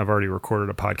I've already recorded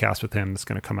a podcast with him that's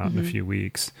gonna come out in a few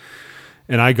weeks.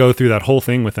 And I go through that whole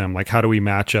thing with them, like, how do we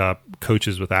match up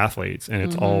coaches with athletes? And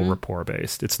it's all rapport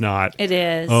based. It's not. It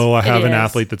is. Oh, I have an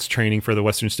athlete that's training for the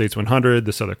Western States 100.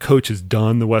 This other coach has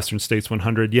done the Western States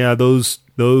 100. Yeah, those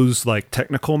like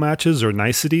technical matches or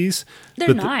niceties.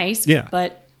 They're nice.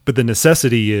 But the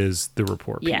necessity is the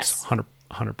rapport piece, yes.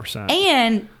 100%.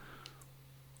 And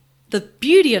the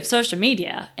beauty of social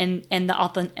media and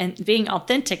being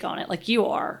authentic on it, like you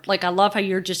are. Like, I love how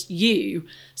you're just you.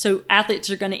 So athletes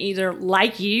are going to either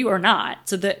like you or not.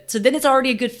 So then it's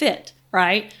already a good fit,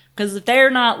 right? Because if they're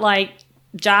not like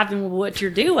jiving with what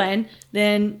you're doing,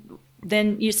 then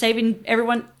you're saving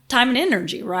everyone time and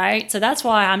energy, right? So that's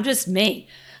why I'm just me.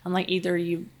 I'm like, either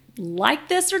you like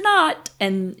this or not,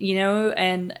 and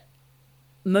and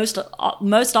most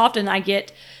often I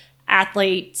get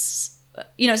athletes.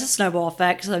 It's a snowball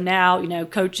effect. So now,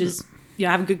 coaches,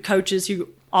 having good coaches who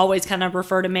always kind of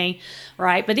refer to me,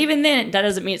 right? But even then, that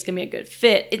doesn't mean it's going to be a good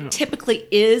fit. It typically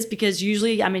is, because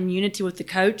usually I'm in unity with the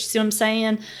coach. See what I'm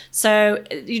saying? So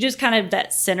you just kind of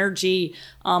that synergy.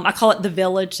 I call it the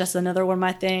village. That's another one of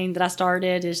my thing that I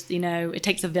started is, it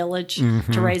takes a village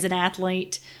to raise an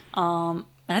athlete. And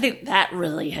I think that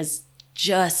really has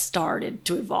just started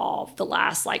to evolve the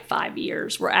last 5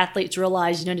 years, where athletes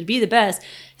realize, to be the best,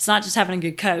 it's not just having a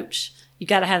good coach. You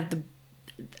got to have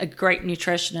a great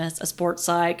nutritionist, a sports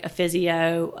psych, a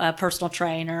physio, a personal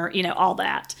trainer, all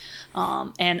that.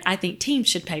 And I think teams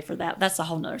should pay for that. That's a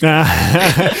whole nother thing.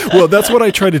 Well, that's what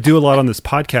I try to do a lot on this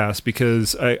podcast,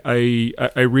 because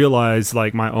I realize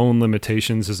my own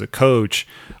limitations as a coach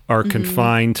are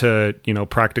confined to,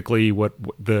 practically what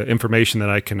the information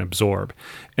that I can absorb.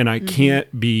 And I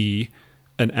can't be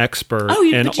an expert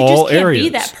in all areas. But you just can't be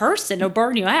that person or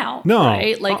burn you out. No.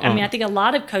 Right? I think a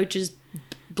lot of coaches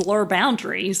blur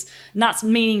boundaries, not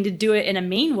meaning to do it in a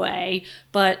mean way,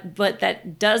 but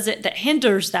that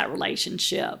hinders that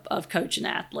relationship of coach and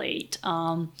athlete,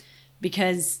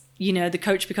 because the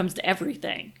coach becomes the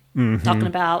everything. Talking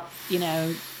about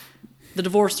the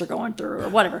divorce they're going through or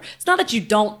whatever. It's not that you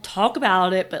don't talk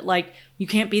about it, but you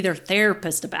can't be their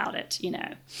therapist about it.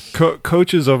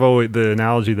 Coaches, the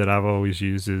analogy that I've always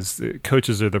used is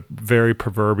coaches are the very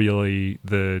proverbially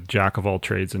the jack of all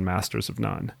trades and masters of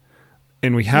none.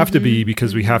 And we have to be,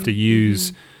 because we have to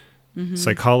use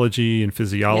psychology and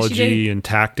physiology and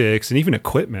tactics and even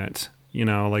equipment.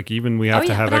 Even we have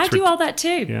to have. But I do all that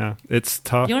too. Yeah, it's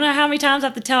tough. You don't know how many times I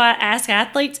have to ask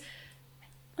athletes,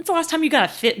 when's the last time you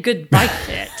got a good bike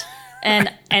fit? and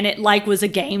it was a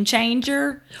game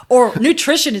changer. Or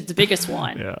nutrition is the biggest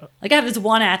one. Yeah. I have this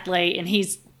one athlete, and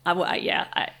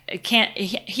I can't.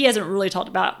 He hasn't really talked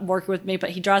about working with me,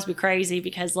 but he drives me crazy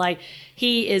because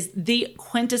he is the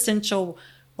quintessential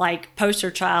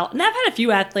poster child. And I've had a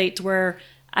few athletes where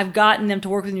I've gotten them to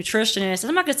work with nutritionists, and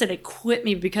I'm not going to say they quit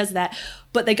me because of that,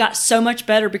 but they got so much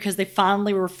better because they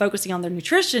finally were focusing on their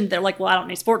nutrition. They're like, well, I don't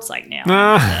need sports psych now.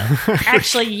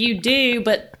 Actually, you do,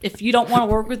 but if you don't want to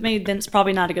work with me, then it's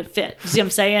probably not a good fit. You see what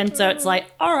I'm saying? So it's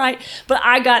all right. But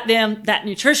I got them that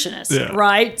nutritionist,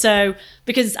 right? So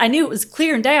because I knew it was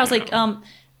clear and day, I was like,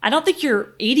 I don't think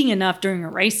you're eating enough during a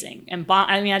racing. And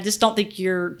I just don't think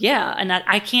you're, and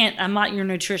I can't, I'm not your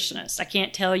nutritionist. I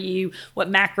can't tell you what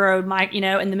macro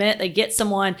and the minute they get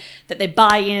someone that they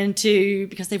buy into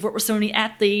because they've worked with so many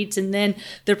athletes, and then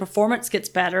their performance gets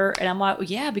better. And I'm like, well,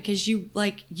 yeah, because you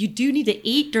do need to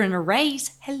eat during a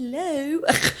race. Hello.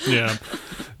 Yeah.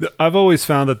 I've always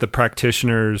found that the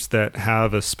practitioners that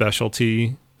have a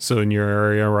specialty, so in your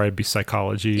area, where I'd be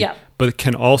psychology, but it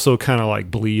can also kind of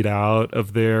bleed out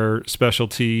of their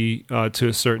specialty to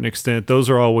a certain extent. Those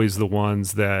are always the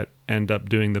ones that end up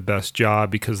doing the best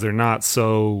job because they're not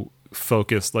so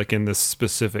focused in this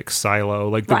specific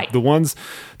silo. The ones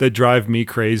that drive me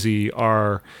crazy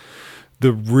are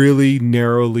the really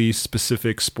narrowly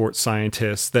specific sports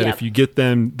scientists that if you get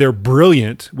them, they're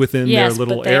brilliant within their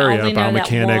little area,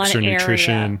 biomechanics or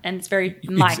nutrition. And it's very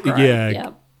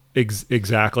micro.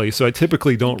 Exactly. So I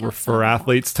typically don't refer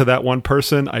athletes to that one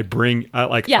person. I'm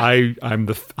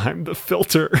the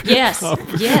filter. Yes.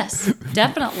 Yes,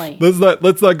 definitely.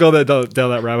 Let's not go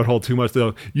down that rabbit hole too much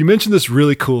though. You mentioned this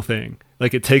really cool thing.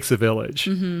 It takes a village.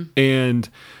 And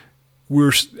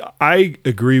I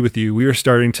agree with you. We are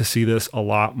starting to see this a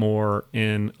lot more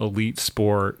in elite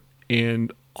sport,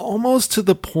 and almost to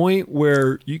the point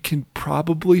where you can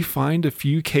probably find a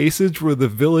few cases where the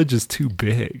village is too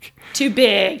big. Too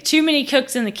big. Too many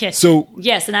cooks in the kitchen. So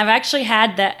yes, and I've actually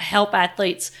had that help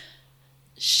athletes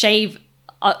shave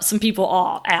some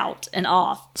people out and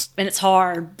off, and it's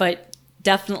hard, but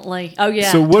definitely. Oh yeah.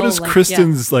 So what does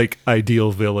Kristen's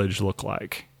ideal village look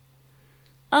like?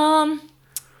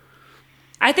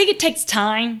 I think it takes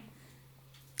time.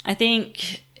 I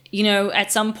think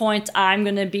at some point I'm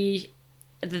going to be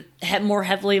more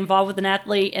heavily involved with an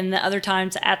athlete, and the other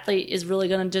times the athlete is really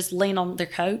going to just lean on their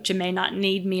coach and may not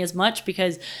need me as much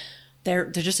because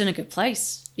they're just in a good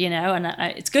place, and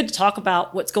it's good to talk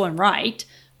about what's going right.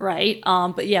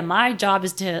 But yeah, my job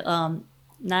is to I'm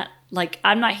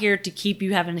not here to keep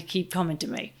you having to keep coming to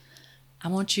me. I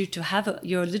want you to have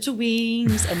your little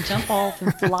wings and jump off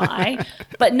and fly,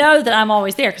 but know that I'm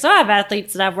always there. Because I have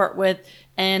athletes that I've worked with,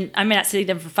 and I may not see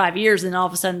them for 5 years, and all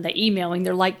of a sudden they email me, and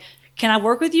they're like, can I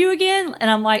work with you again? And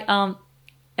I'm like,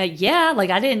 yeah, like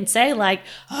I didn't say like,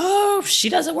 oh, she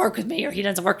doesn't work with me or he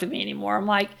doesn't work with me anymore. I'm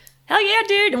like, hell yeah,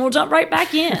 dude. And we'll jump right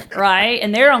back in. Right.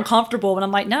 And they're uncomfortable. And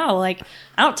I'm like, no, like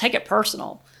I don't take it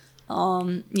personal.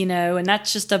 You know, and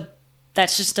that's just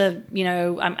a, you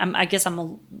know, I guess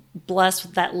I'm blessed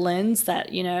with that lens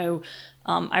that, you know,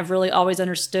 I've really always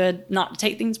understood not to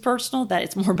take things personal, that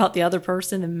it's more about the other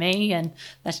person than me. And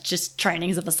that's just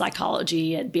trainings of a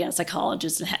psychology and being a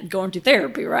psychologist and going through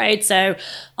therapy, right? So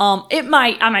I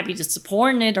might be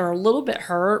disappointed or a little bit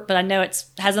hurt, but I know it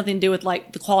has nothing to do with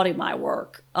like the quality of my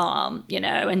work, you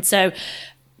know. And so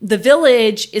the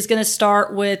village is going to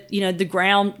start with, you know, the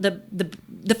ground.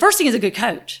 The first thing is a good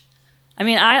coach. I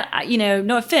mean, I you know,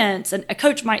 no offense, a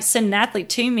coach might send an athlete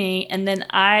to me, and then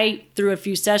I, through a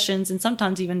few sessions, and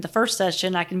sometimes even the first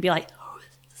session, I can be like, oh,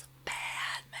 this is a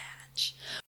bad match,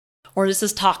 or this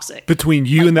is toxic. Between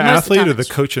you and the athlete, or the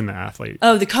coach and the athlete?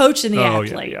 Oh, the coach and the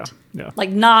athlete. Yeah. Like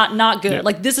not good. Yeah.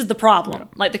 Like this is the problem. Yeah.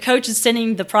 Like the coach is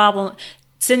sending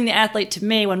the athlete to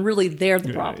me when really they're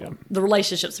the problem. Yeah. The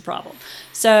relationship's the problem.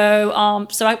 So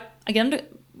I again to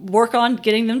work on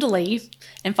getting them to leave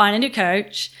and find a new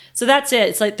coach. So that's it.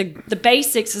 It's like the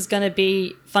basics is going to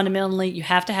be fundamentally you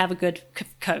have to have a good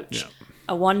coach,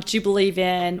 a one that you believe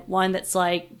in, one that's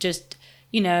like just,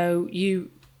 you know,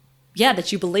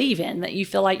 that you believe in, that you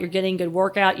feel like you're getting good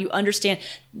workout. You understand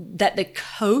that the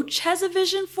coach has a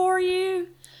vision for you,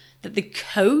 that the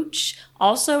coach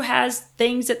also has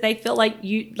things that they feel like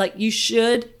you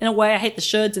should, in a way. I hate the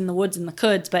shoulds and the woulds and the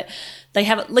coulds, but they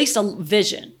have at least a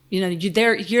vision. You know,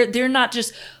 they're not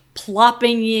just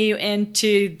plopping you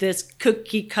into this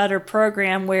cookie cutter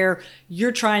program where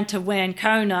you're trying to win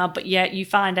Kona, but yet you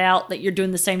find out that you're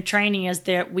doing the same training as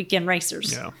their weekend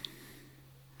racers. Yeah.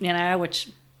 You know, which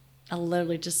I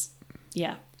literally just,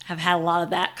 have had a lot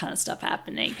of that kind of stuff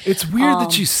happening. It's weird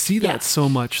that you see that so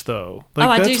much, though.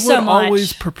 Like, I do so much.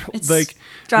 Always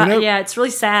it's really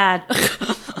sad.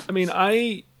 I mean,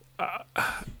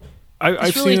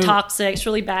 it's really toxic. It's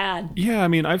really bad. Yeah, I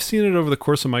mean, I've seen it over the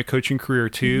course of my coaching career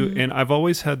too, and I've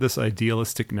always had this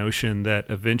idealistic notion that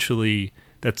eventually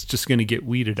that's just going to get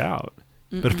weeded out.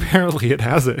 But apparently it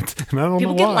hasn't, and I don't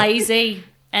know why. People get lazy,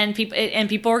 and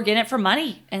people are getting it for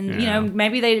money, and you know,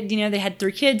 maybe they had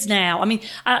 3 kids now. I mean,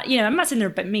 I'm not saying they're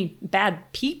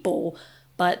bad people,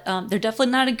 but they're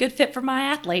definitely not a good fit for my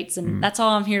athletes, and that's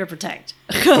all I'm here to protect.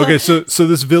 Okay, so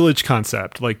this village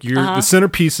concept, like the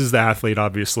centerpiece is the athlete,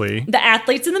 obviously. The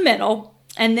athlete's in the middle,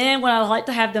 and then what I like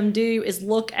to have them do is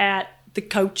look at the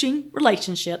coaching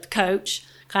relationship, the coach,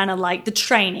 kind of like the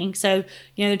training. So,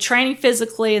 you know, the training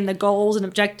physically and the goals and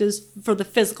objectives for the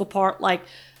physical part, like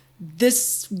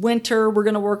this winter we're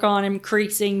going to work on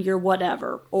increasing your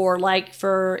whatever. Or like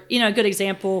for, you know, a good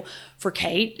example for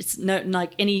Kate, it's no,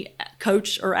 like any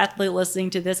coach or athlete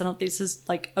listening to this, I don't think this is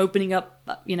like opening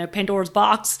up, you know, Pandora's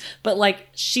box, but like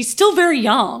she's still very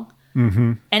young.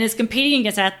 And is competing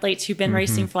against athletes who've been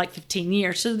racing for like 15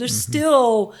 years. So there's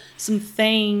still some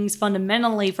things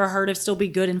fundamentally for her to still be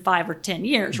good in 5 or 10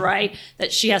 years, right?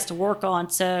 That she has to work on.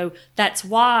 So that's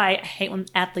why I hate when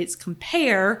athletes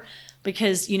compare,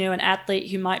 because, you know, an athlete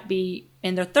who might be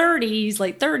in their 30s,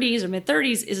 late 30s or mid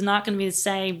 30s is not going to be the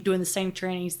same, doing the same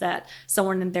trainings that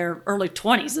someone in their early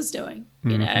 20s is doing,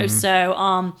 you know?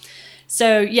 So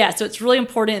it's really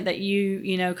important that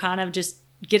you know, kind of just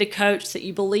get a coach that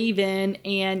you believe in,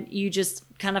 and you just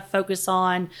kind of focus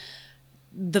on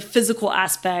the physical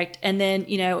aspect, and then,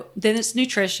 you know, then it's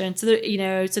nutrition. So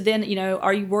then, you know,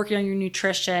 are you working on your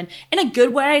nutrition in a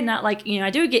good way? Not like, you know, I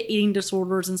do get eating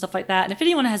disorders and stuff like that. And if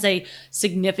anyone has a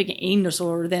significant eating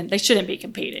disorder, then they shouldn't be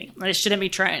competing. They shouldn't be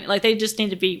training. Like, they just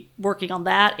need to be working on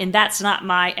that. And that's not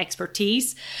my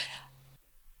expertise.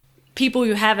 People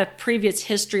who have a previous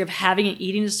history of having an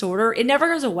eating disorder, it never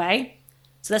goes away.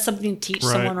 So that's something to teach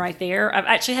someone right there. I've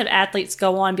actually had athletes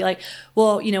go on and be like,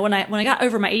 well, you know, when I got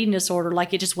over my eating disorder,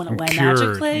 like it just went away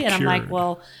magically. And I'm like,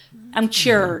 well, I'm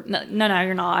cured. No,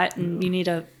 you're not. And you need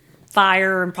to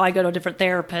fire and probably go to a different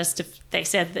therapist if they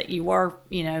said that you were,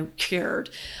 you know,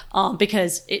 cured.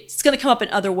 Because it's going to come up in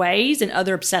other ways, in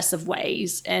other obsessive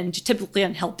ways, and typically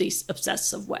unhealthy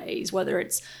obsessive ways, whether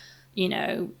it's, you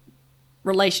know,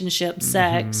 relationships,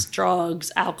 sex,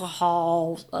 drugs,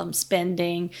 alcohol,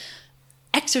 spending,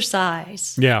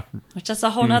 exercise, which that's a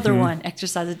whole nother one.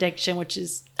 Exercise addiction, which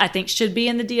is, I think, should be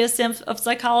in the DSM of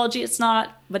psychology. It's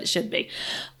not, but it should be.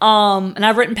 And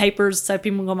I've written papers, so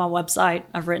people can go on my website.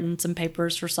 I've written some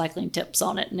papers for cycling tips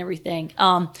on it and everything.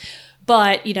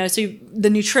 But, so the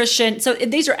nutrition. So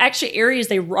these are actually areas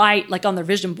they write like on their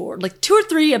vision board, like 2 or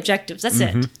 3 objectives. That's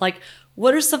it. Like,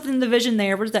 what is something in the vision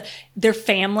there? What is that? Their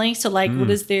family. So like, what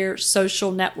does their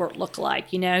social network look like?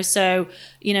 So,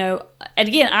 and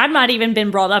again, I've not even been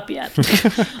brought up yet.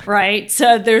 Right.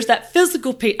 So there's that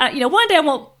physical piece. One day I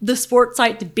want the sports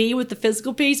site to be with the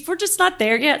physical piece. We're just not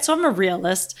there yet. So I'm a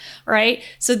realist. Right.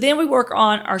 So then we work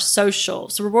on our social.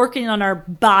 So we're working on our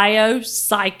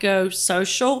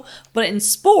bio-psycho-social, but in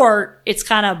sport, it's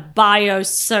kind of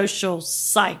bio-social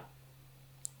psych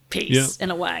piece in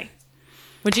a way.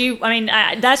 Would you?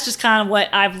 That's just kind of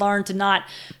what I've learned to not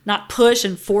push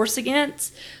and force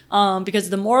against,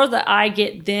 because the more that I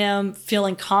get them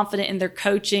feeling confident in their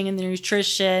coaching and their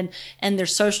nutrition and their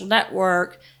social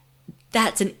network,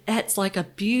 that's like a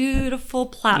beautiful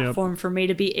platform for me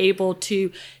to be able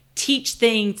to teach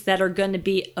things that are going to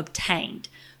be obtained.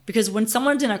 Because when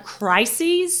someone's in a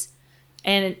crisis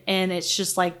and it's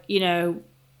just like having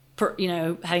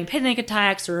panic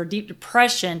attacks or deep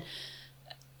depression.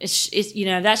 It's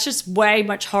that's just way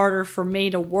much harder for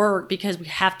me to work because we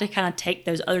have to kind of take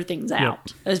those other things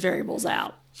out, those variables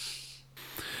out.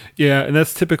 Yeah, and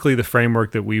that's typically the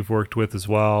framework that we've worked with as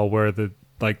well, where the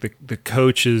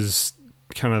coach is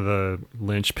kind of the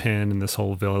linchpin in this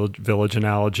whole village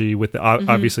analogy, with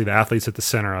obviously the athlete's at the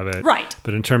center of it. Right.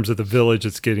 But in terms of the village,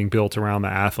 it's getting built around the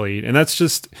athlete. And that's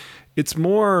just, it's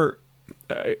more...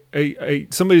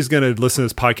 somebody's going to listen to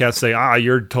this podcast and say,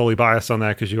 you're totally biased on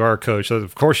that because you are a coach. So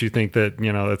of course you think that,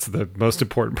 that's the most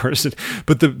important person.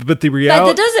 But the reality... But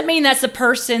that doesn't mean that's the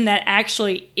person that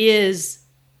actually is...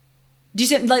 Do you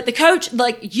see, like the coach,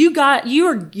 like you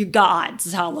are gods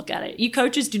is how I look at it. You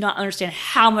coaches do not understand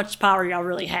how much power y'all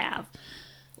really have.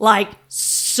 Way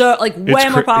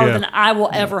more power than I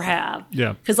will ever have.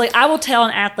 Yeah. Because I will tell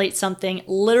an athlete something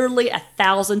literally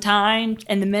 1,000 times,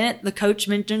 and the minute the coach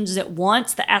mentions it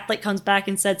once, the athlete comes back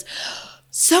and says,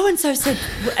 so-and-so said,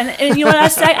 and you know what I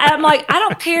say? I'm like, I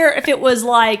don't care if it was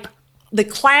like the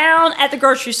clown at the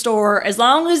grocery store, as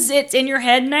long as it's in your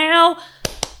head now,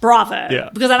 bravo. Yeah.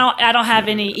 Because I don't have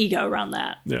any ego around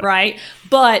that. Yeah. Right.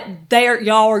 But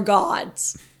y'all are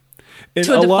gods. And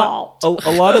to a default.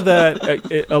 A lot of that,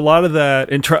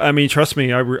 and trust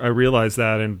me, I realize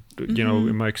that, and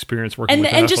in my experience working with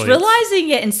athletes. Just realizing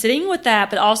it and sitting with that,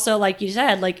 but also like you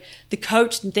said, like the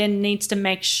coach then needs to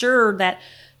make sure that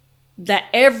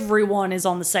everyone is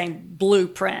on the same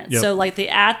blueprint. Yep. So like the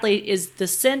athlete is the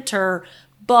center,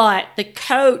 but the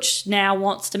coach now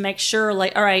wants to make sure,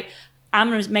 like, all right, I'm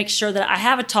going to make sure that I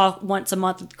have a talk once a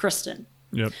month with Kristen.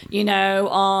 Yep. I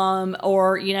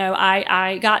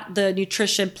got the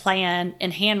nutrition plan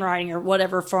in handwriting or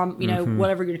whatever from,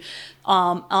 whatever you're,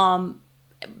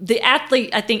 the athlete,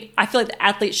 I feel like the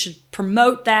athlete should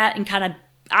promote that and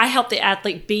I help the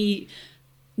athlete be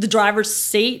the driver's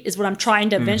seat is what I'm trying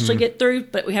to eventually get through,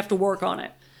 but we have to work on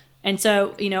it. And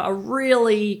so, a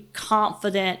really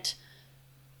confident,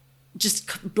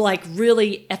 just like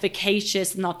really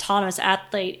efficacious and autonomous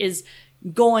athlete is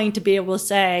going to be able to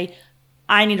say,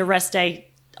 I need a rest day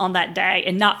on that day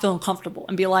and not feel uncomfortable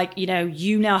and be like,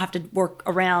 you now have to work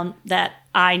around that.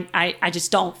 I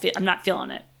just don't feel, I'm not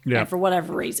feeling it. Yeah. For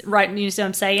whatever reason. Right. You see what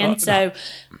I'm saying? So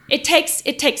it takes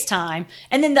time.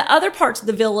 And then the other parts of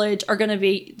the village are going to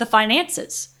be the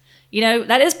finances.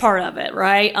 That is part of it.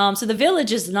 Right. So the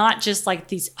village is not just like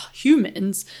these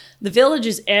humans. The village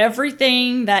is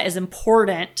everything that is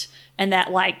important and that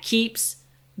like keeps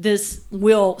this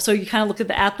wheel. So you kind of look at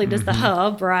the athlete as the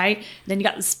hub, right? Then you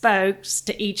got the spokes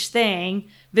to each thing.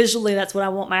 Visually, that's what I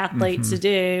want my athletes to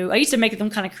do. I used to make them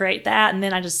kind of create that. And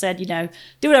then I just said,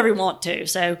 do whatever you want to.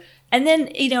 So, and then,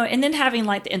 and then having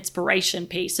like the inspiration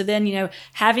piece. So then,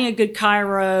 having a good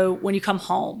chiro when you come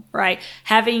home, right?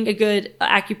 Having a good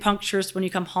acupuncturist when you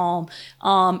come home,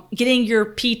 getting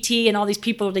your PT and all these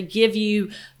people to give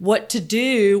you what to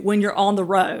do when you're on the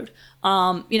road.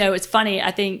 It's funny.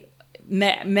 I think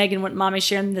Megan went mommy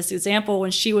sharing this example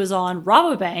when she was on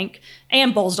Rabobank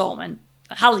and Boels Dolman,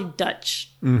 highly Dutch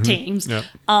teams. Yep.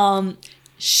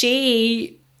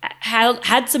 She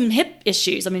had some hip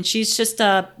issues. She's just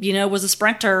was a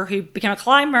sprinter who became a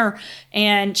climber,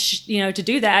 and to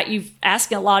do that, you've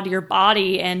asking a lot of your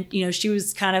body, and she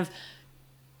was kind of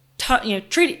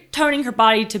toning her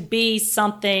body to be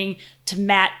something to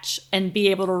match and be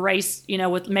able to race,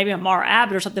 with maybe a Mara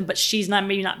Abbott or something, but she's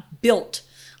maybe not built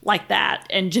like that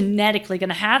and genetically going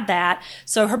to have that.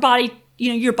 So her body,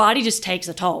 your body just takes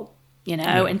a toll,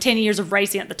 and 10 years of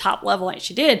racing at the top level like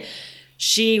she did,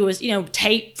 she was,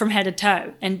 taped from head to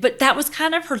toe. But that was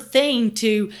kind of her thing,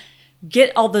 to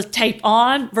get all the tape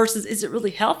on versus is it really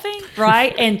helping?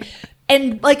 Right. and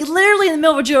And like literally in the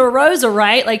middle of Joe Rosa,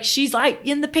 right? Like she's like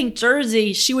in the pink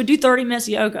jersey. She would do 30 minutes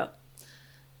of yoga,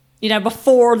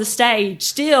 before the stage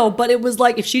still. But it was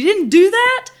like, if she didn't do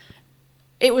that,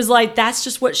 it was like, that's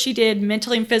just what she did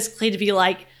mentally and physically to be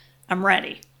like, I'm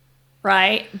ready.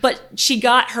 Right. But she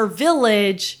got her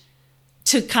village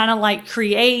to kind of like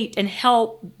create and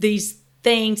help these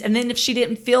things. And then if she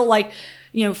didn't feel like,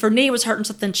 if her knee was hurting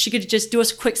something, she could just do a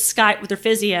quick Skype with her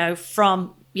physio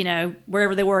from,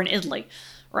 wherever they were in Italy,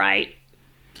 right?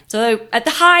 So at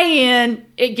the high end,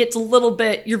 it gets a little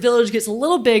bit, your village gets a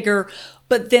little bigger,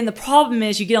 but then the problem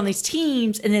is you get on these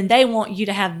teams and then they want you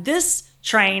to have this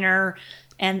trainer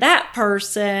and that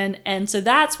person. And so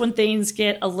that's when things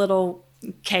get a little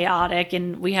chaotic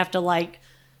and we have to like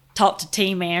talk to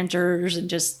team managers and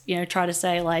just, try to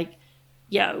say like,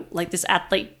 this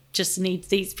athlete just needs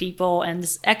these people and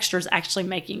this extra is actually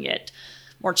making it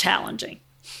more challenging.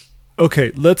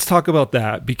 Okay, let's talk about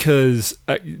that because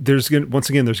there's going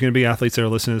to be athletes that are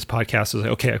listening to this podcast. Like,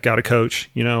 okay, I've got a coach.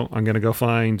 I'm going to go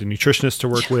find a nutritionist to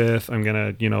work with. I'm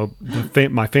going to,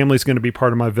 my family's going to be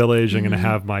part of my village. I'm going to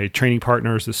have my training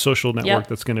partners, the social network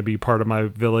that's going to be part of my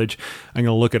village. I'm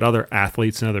going to look at other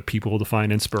athletes and other people to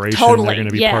find inspiration. Totally, they're going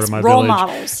to be part of my role village.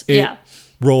 Models.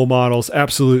 Role models,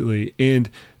 absolutely. And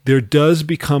there does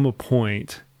become a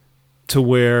point to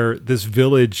where this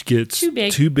village gets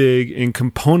too big and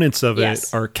components of it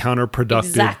are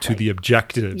counterproductive to the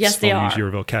objectives. Yes, they are. Use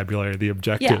your vocabulary, the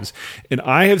objectives. Yeah. And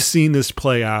I have seen this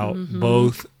play out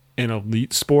both in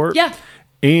elite sport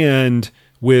and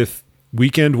with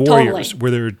weekend warriors where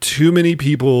there are too many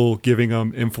people giving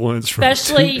them influence from,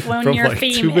 especially when you're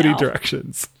female. Too many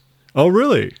directions. Oh,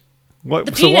 really?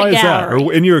 What? So why gallery. Is that?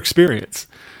 Or in your experience?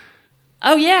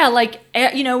 Oh, yeah. Like,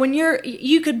 when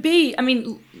you could be,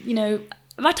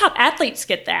 my top athletes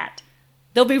get that.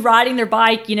 They'll be riding their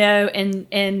bike, in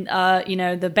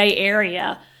the Bay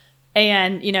Area.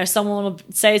 And, someone will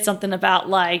say something about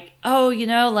like, oh,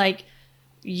 like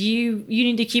you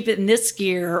need to keep it in this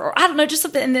gear or I don't know, just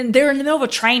something. And then they're in the middle of a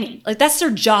training. Like that's their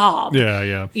job.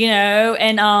 Yeah.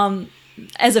 And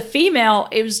as a female,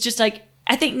 it was just like,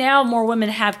 I think now more women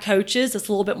have coaches. It's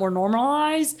a little bit more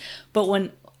normalized. But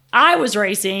when I was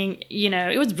racing,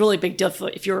 it was really big deal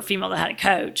if you were a female that had a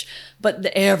coach, but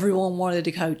everyone wanted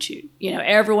to coach you.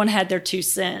 Everyone had their 2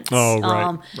 cents.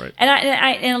 Oh, right.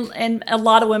 And a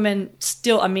lot of women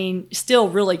still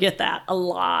really get that a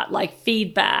lot, like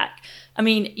feedback. I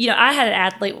had an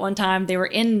athlete one time, they were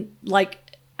in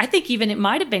I think even it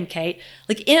might've been Kate,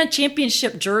 like in a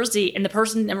championship jersey and the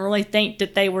person didn't really think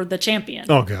that they were the champion.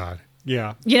 Oh God.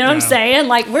 Yeah. You know what I'm saying?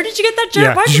 Like, where did you get that jersey?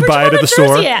 Yeah. Did you buy it at the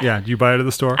store? Yeah. Did you buy it at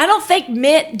the store? I don't think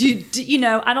men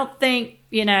I don't think,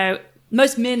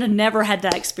 most men have never had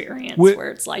that experience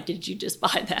where it's like, did you just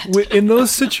buy that? In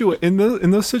those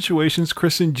situations,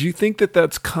 Kristen, do you think that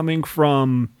that's coming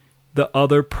from the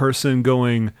other person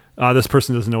going, this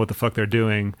person doesn't know what the fuck they're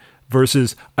doing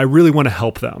versus I really want to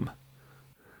help them?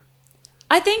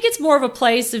 I think it's more of a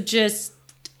place of just,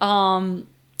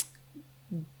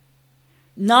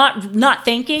 not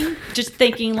thinking, just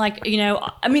thinking like,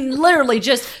 literally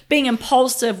just being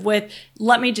impulsive with,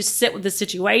 let me just sit with the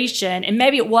situation. And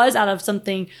maybe it was out of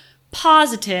something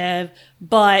positive,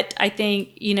 but I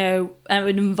think, I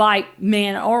would invite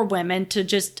men or women to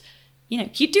just,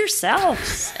 keep to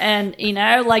yourselves. And,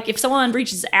 like if someone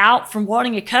reaches out from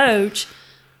wanting a coach,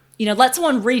 let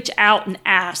someone reach out and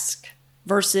ask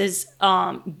versus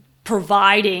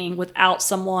providing without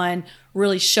someone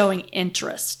really showing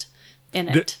interest in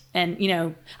it. And,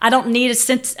 I don't need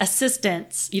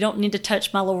assistance. You don't need to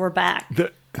touch my lower back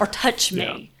or touch me.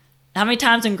 Yeah. How many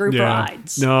times in group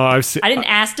rides? No, I didn't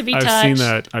ask to be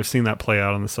touched. I've seen that play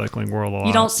out in the cycling world a lot.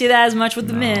 You don't see that as much with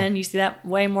the men. You see that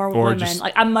way more with women.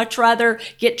 Like I'd much rather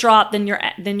get dropped than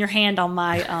your hand on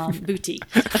my booty.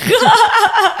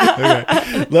 Okay.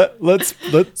 Let's.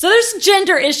 So there's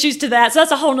gender issues to that. So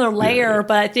that's a whole nother layer.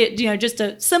 Yeah. But just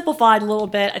to simplify it a little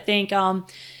bit, I think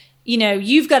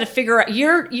you've got to figure out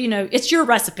it's your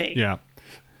recipe. Yeah.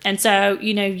 And so,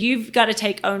 you've got to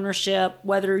take ownership,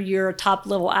 whether you're a top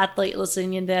level athlete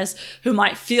listening to this who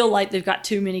might feel like they've got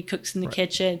too many cooks in the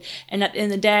kitchen. And at the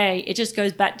end of the day, it just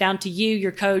goes back down to you,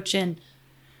 your coach, and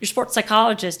your sports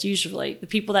psychologist, usually the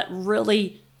people that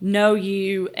really know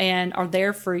you and are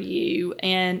there for you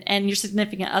and your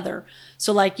significant other.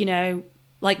 So like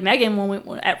Megan, when we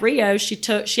went at Rio,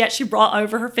 she actually brought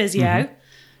over her physio. Mm-hmm.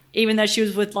 Even though she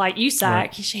was with like USAC,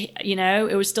 right.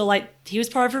 It was still like he was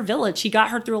part of her village. He got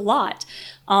her through a lot.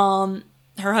 Her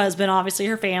husband, obviously,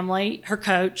 her family, her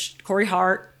coach, Corey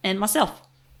Hart, and myself.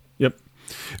 Yep.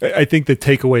 I think the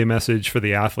takeaway message for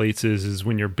the athletes is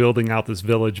when you're building out this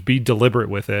village, be deliberate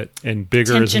with it, and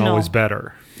bigger isn't always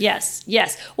better. Yes.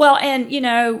 Well, and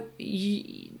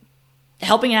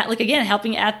helping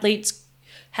athletes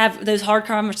have those hard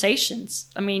conversations.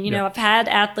 I mean, you know, I've had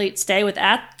athletes stay with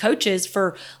coaches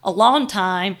for a long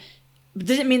time.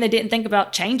 Didn't mean they didn't think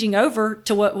about changing over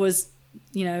to what was,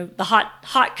 you know, the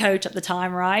hot coach at the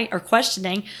time, right? Or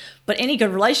questioning. But any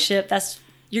good relationship,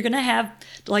 you're going to have,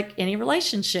 like any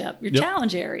relationship, your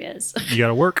challenge areas. You got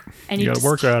to work. And you got to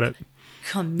work at it.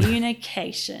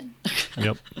 Communication.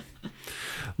 Yep.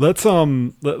 Let's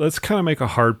kind of make a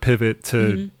hard pivot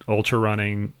to ultra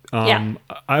running.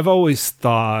 I've always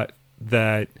thought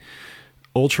that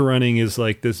ultra running is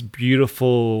like this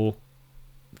beautiful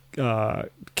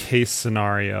case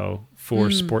scenario for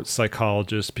sports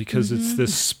psychologists because it's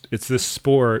this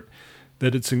sport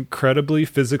that it's incredibly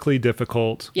physically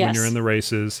difficult when you're in the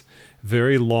races,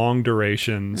 very long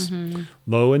durations,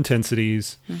 low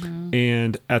intensities,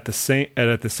 and at the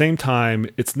same time,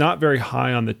 it's not very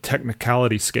high on the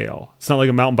technicality scale. It's not like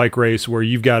a mountain bike race where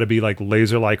you've got to be like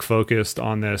laser-like focused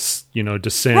on this, you know,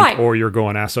 descent, or you're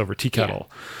going ass over tea kettle.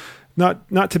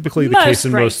 Not typically the case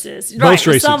in most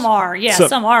races. Some are,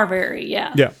 some are very,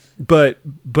 Yeah, but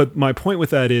my point with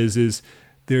that is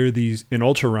there are these in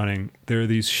ultra running. There are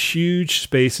these huge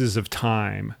spaces of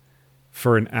time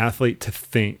for an athlete to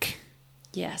think.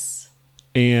 Yes.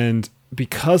 And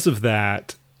because of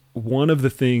that, one of the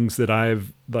things that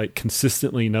I've like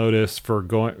consistently noticed for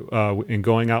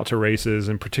going out to races,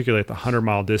 and particularly at the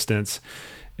 100-mile distance,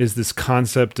 is this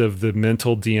concept of the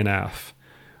mental DNF,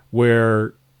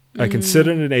 where I can sit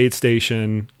in an aid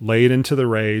station late into the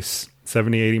race,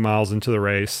 70, 80 miles into the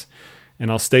race, and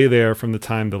I'll stay there from the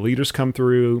time the leaders come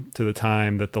through to the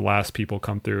time that the last people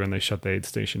come through and they shut the aid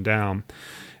station down.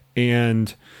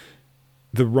 And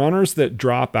the runners that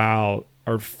drop out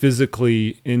are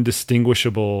physically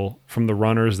indistinguishable from the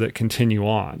runners that continue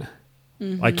on.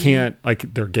 I can't,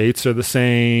 like, their gaits are the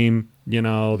same, you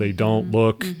know, they don't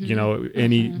look, you know,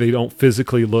 they don't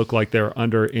physically look like they're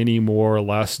under any more or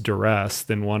less duress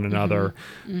than one another.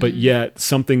 But yet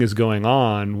something is going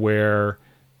on where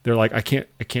they're like, I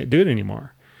can't do it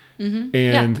anymore.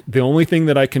 And the only thing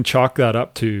that I can chalk that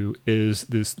up to is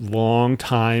this long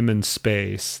time and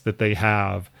space that they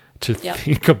have to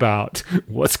think about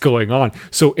what's going on.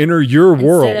 So enter your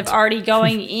world. Instead of already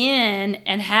going in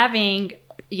and having,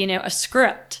 you know, a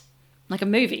script, like a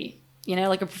movie, you know,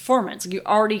 like a performance. You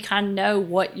already kind of know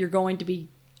what you're going to be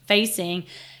facing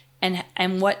and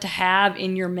what to have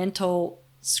in your mental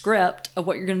script of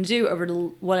what you're going to do over the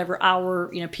whatever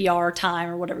hour, you know, PR time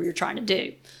or whatever you're trying to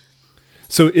do.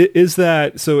 So is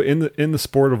that, so in the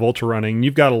sport of ultra running,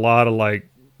 you've got a lot of like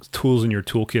tools in your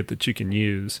toolkit that you can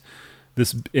use,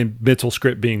 this mental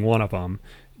script being one of them.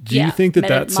 Do you think that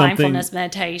that's something, mindfulness,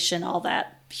 meditation, all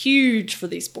that, huge for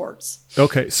these sports?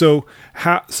 Okay. So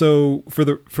for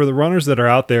the runners that are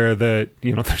out there that,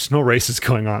 you know, there's no races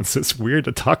going on, so it's weird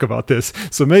to talk about this.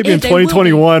 So maybe in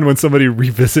 2021, when somebody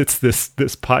revisits this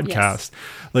podcast,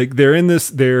 like they're in this,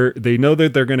 they know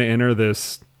that they're going to enter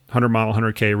this 100-mile,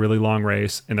 100K really long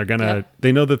race, and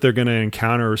they know that they're going to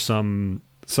encounter some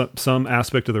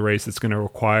aspect of the race that's going to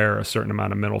require a certain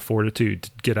amount of mental fortitude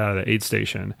to get out of the aid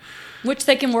station, which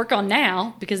they can work on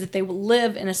now, because if they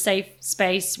live in a safe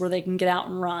space where they can get out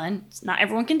and run, not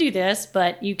everyone can do this,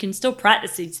 but you can still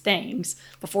practice these things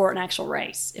before an actual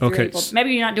race. If you're able,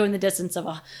 maybe you're not doing the distance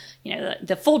of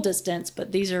the full distance,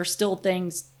 but these are still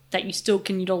things that you still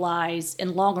can utilize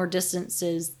in longer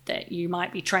distances that you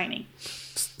might be training.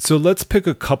 So let's pick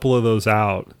a couple of those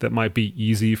out that might be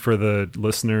easy for the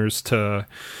listeners to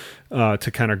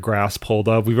kind of grasp hold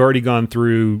of. We've already gone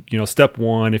through, you know, step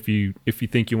one, if you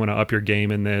think you want to up your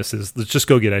game in this, is let's just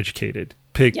go get educated.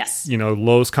 Pick, you know,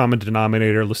 lowest common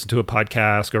denominator, listen to a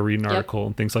podcast, go read an article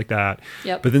and things like that.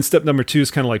 But then step number two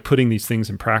is kind of like putting these things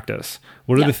in practice.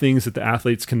 What are the things that the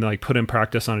athletes can like put in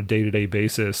practice on a day-to-day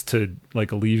basis to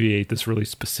like alleviate this really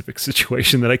specific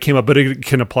situation that I came up, but it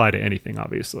can apply to anything,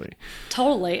 obviously.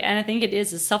 Totally. And I think it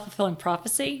is a self-fulfilling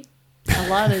prophecy. A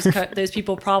lot of those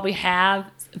people probably have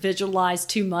visualized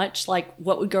too much, like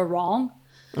what would go wrong,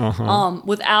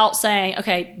 without saying,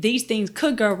 okay, these things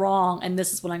could go wrong, and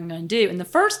this is what I'm going to do. And the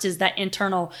first is that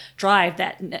internal drive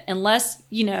that unless,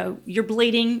 you know, you're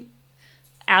bleeding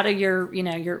out of your, you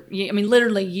know, I mean,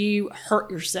 literally you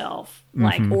hurt yourself,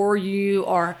 like, or you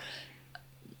are,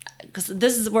 because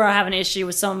this is where I have an issue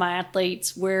with some of my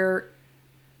athletes where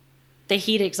they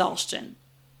heat exhaustion.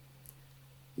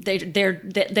 They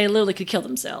literally could kill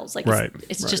themselves. Like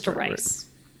it's just a race.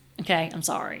 Okay, I'm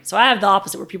sorry. So I have the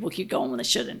opposite, where people keep going when they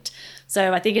shouldn't.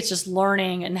 So I think it's just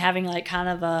learning and having like kind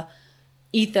of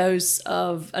ethos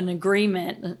of an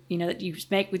agreement, that you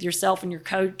make with yourself and your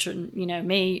coach and,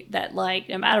 me, that like,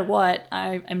 no matter what,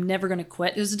 I'm never going to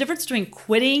quit. There's a difference between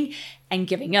quitting and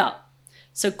giving up.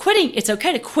 So quitting, it's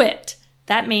okay to quit.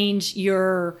 That means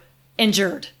you're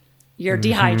injured, you're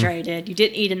dehydrated, you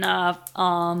didn't eat enough.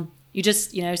 You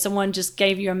just, someone just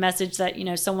gave you a message that,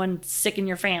 someone's sick in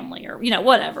your family or,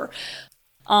 whatever.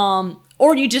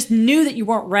 Or you just knew that you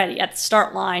weren't ready at the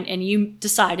start line and you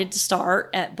decided to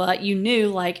start, but you knew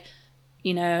like,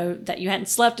 that you hadn't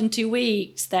slept in 2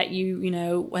 weeks, that you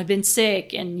had been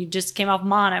sick and you just came off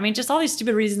mono. I mean, just all these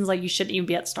stupid reasons like you shouldn't even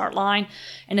be at the start line.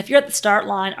 And if you're at the start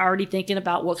line already thinking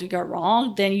about what could go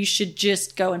wrong, then you should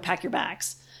just go and pack your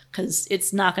bags because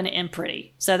it's not going to end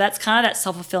pretty. So that's kind of that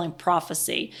self-fulfilling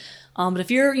prophecy. But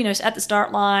if you're, at the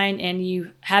start line and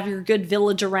you have your good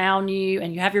village around you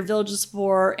and you have your village of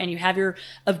support and you have your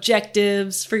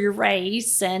objectives for your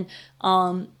race and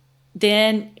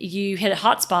then you hit a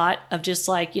hot spot of just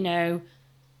like,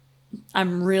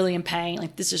 I'm really in pain.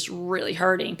 Like this is really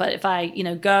hurting. But if I,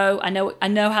 go, I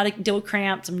know how to deal with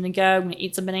cramps. I'm going to go, I'm going to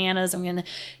eat some bananas. I'm going to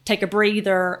take a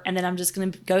breather and then I'm just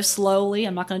going to go slowly.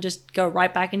 I'm not going to just go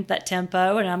right back into that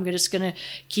tempo and I'm just going to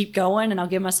keep going and I'll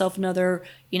give myself another,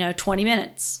 20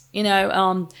 minutes,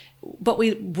 but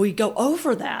we go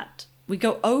over that. We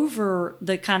go over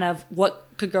the kind of what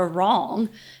could go wrong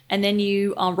and then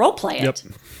you role play it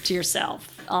to yourself.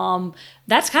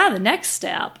 That's kind of the next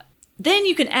step. Then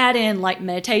you can add in like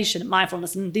meditation and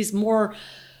mindfulness and these more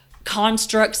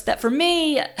constructs that for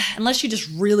me, unless you just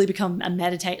really become a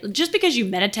meditator, just because you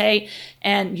meditate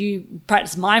and you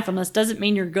practice mindfulness doesn't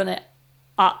mean you're going to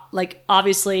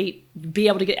obviously be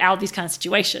able to get out of these kind of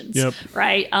situations,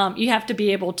 right? You have to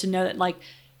be able to know that like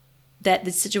that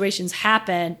the situations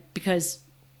happen because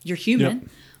you're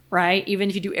human, right? Even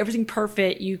if you do everything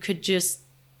perfect, you could just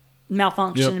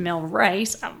malfunction in the middle of a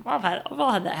race. I've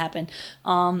all had that happen.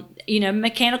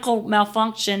 Mechanical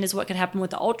malfunction is what could happen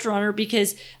with the ultra runner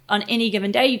because on any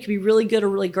given day you could be really good or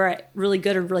really great, really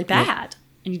good or really bad,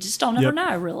 and you just don't ever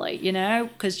know really,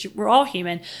 because we're all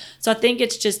human. So I think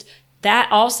it's just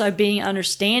that also being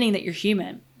understanding that you're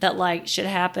human, that like shit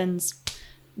happens,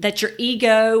 that your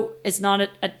ego is not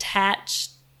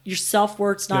attached, your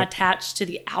self-worth's not attached to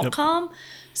the outcome.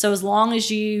 So as long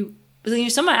as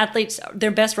some athletes, their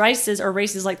best races are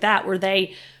races like that where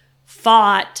they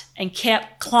fought and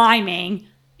kept climbing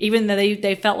even though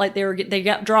they felt like they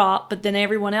got dropped, but then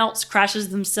everyone else crashes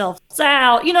themselves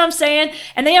out, you know what I'm saying?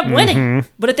 And they end up winning.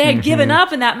 But if they had given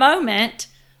up in that moment,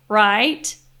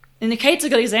 right? And Kate's a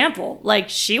good example. Like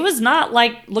she was not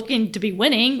like looking to be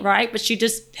winning, right? But she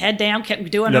just head down, kept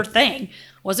doing her thing.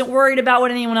 Wasn't worried about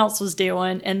what anyone else was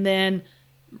doing. And then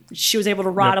she was able to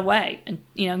ride away and,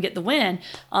 get the win.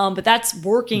 But that's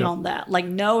working on that, like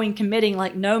knowing, committing,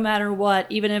 like no matter what,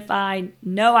 even if I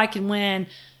know I can win,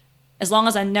 as long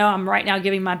as I know I'm right now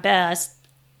giving my best,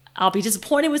 I'll be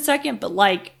disappointed with second, but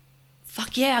like,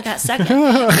 fuck yeah, I got second,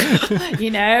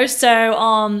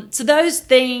 So those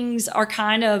things are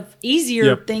kind of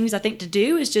easier things I think to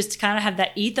do, is just to kind of have that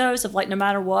ethos of like, no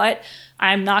matter what,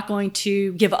 I'm not going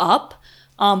to give up.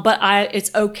 But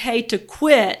it's okay to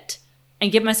quit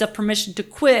and give myself permission to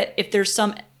quit if there's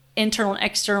some internal and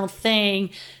external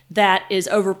thing that is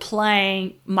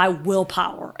overplaying my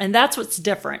willpower. And that's what's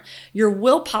different. Your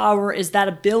willpower is that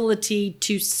ability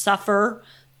to suffer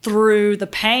through the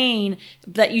pain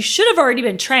that you should have already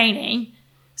been training.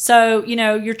 So,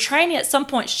 your training at some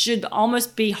point should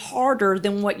almost be harder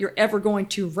than what you're ever going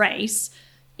to race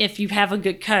if you have a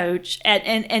good coach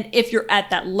and if you're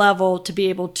at that level to be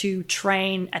able to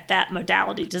train at that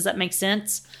modality. Does that make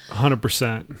sense?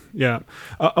 100%. Yeah.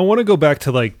 I want to go back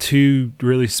to like two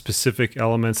really specific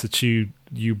elements that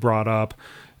you brought up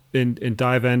and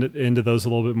dive into those a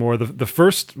little bit more. The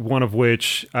first one of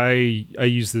which I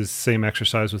use this same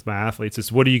exercise with my athletes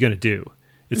is, what are you going to do?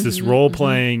 It's this role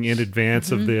playing in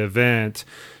advance of the event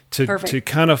to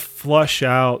kind of flush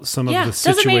out some of the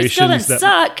situations doesn't mean it still doesn't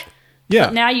suck. Yeah.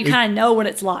 But now you kind of know what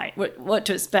it's like, what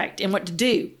to expect and what to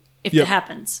do if it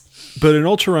happens. But in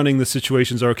ultra running, the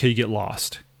situations are okay, you get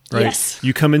lost. Right? Yes.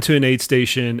 You come into an aid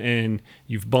station and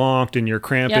you've bonked and you're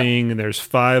cramping and there's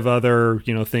 5 other,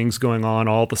 things going on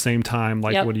all at the same time.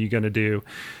 Like, what are you going to do?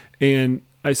 And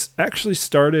I actually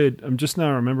started, I'm just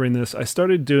now remembering this. I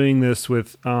started doing this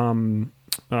with some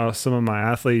of my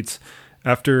athletes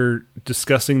after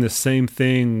discussing the same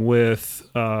thing with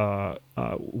a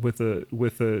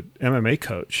MMA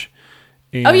coach.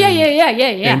 And,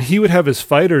 yeah. And he would have his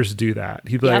fighters do that.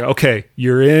 He'd be like, okay,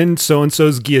 you're in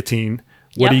so-and-so's guillotine.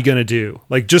 What are you going to do?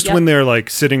 Like, just when they're like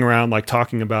sitting around, like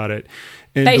talking about it.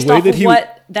 And based the way off that of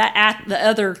what the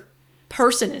other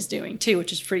person is doing too,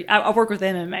 which is pretty. I work with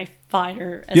an MMA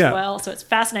fighter as well, so it's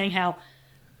fascinating how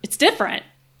it's different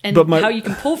and how you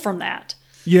can pull from that.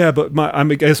 Yeah, but I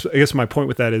guess my point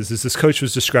with that is this coach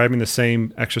was describing the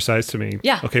same exercise to me.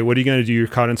 Yeah. Okay, what are you going to do? You're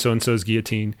caught in so-and-so's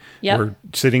guillotine. Yep. Or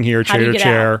sitting here, chair to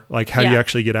chair. Out? Like, how do you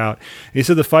actually get out? And he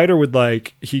said the fighter would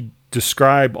he'd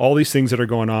describe all these things that are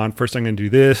going on. First, I'm going to do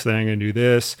this, then I'm going to do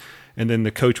this. And then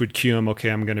the coach would cue him, okay,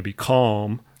 I'm going to be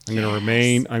calm. I'm going to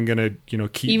remain. I'm going to,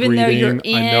 keep even breathing. Though you're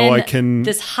in I know I can.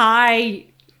 This high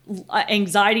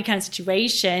anxiety kind of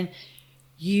situation,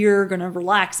 you're going to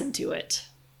relax into it.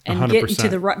 And 100%. get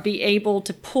into be able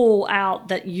to pull out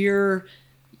that you're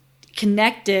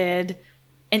connected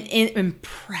and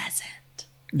present.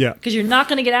 Yeah. Because you're not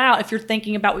going to get out if you're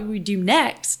thinking about what we do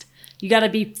next. You got to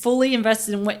be fully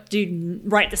invested in what to do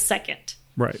right the second.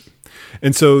 Right.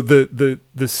 And so the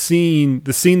scene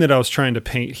that I was trying to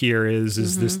paint here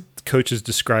is this coach is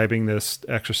describing this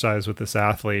exercise with this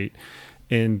athlete,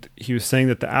 and he was saying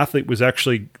that the athlete was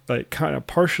actually kind of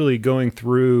partially going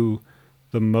through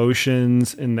the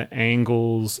motions and the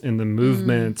angles and the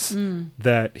movements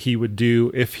that he would do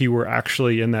if he were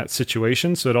actually in that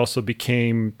situation. So it also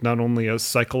became not only a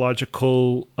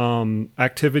psychological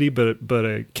activity, but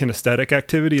a kinesthetic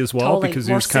activity as well, totally. because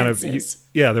More he was kind senses.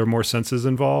 there are more senses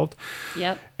involved.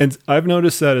 Yep. And I've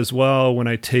noticed that as well when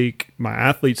I take my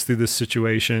athletes through this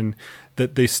situation,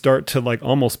 that they start to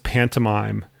almost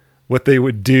pantomime what they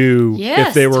would do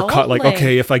if they were caught.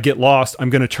 Okay, if I get lost, I'm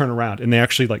going to turn around, and they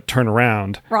actually turn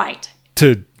around, right?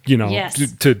 To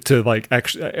to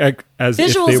actually as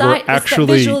if they were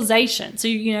actually visualization. So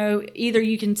either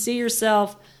you can see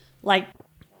yourself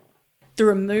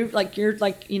through a move, you're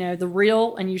the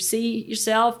real, and you see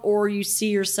yourself, or you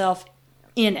see yourself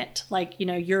in it,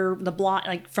 you're the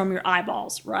blind, from your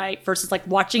eyeballs, right? Versus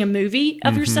watching a movie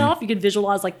of yourself, you could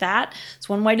visualize like that. It's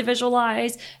one way to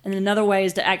visualize, and another way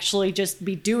is to actually just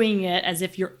be doing it as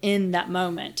if you're in that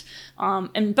moment.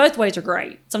 And both ways are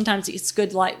great. Sometimes it's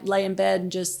good to lay in bed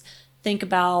and just think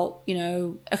about,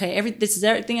 okay, this is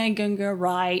everything I'm gonna go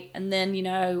right, and then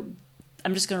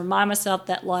I'm just gonna remind myself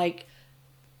that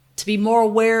to be more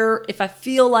aware if I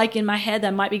feel in my head that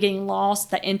I might be getting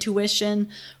lost, that intuition,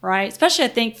 right? Especially I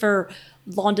think for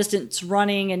long distance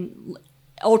running and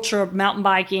ultra mountain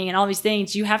biking and all these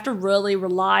things, you have to really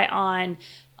rely on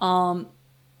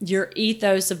your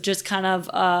ethos of just kind of,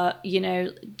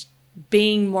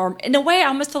 being more, in a way, I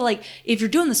almost feel like if you're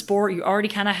doing the sport, you already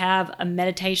kind of have a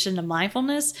meditation of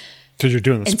mindfulness. Because you're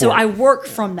doing the sport. And so I work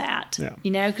from that, yeah.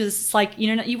 Because it's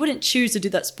you wouldn't choose to do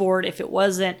that sport if it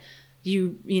wasn't you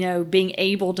being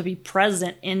able to be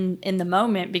present in the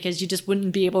moment, because you just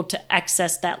wouldn't be able to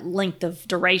access that length of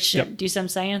duration. Yep. Do you see what I'm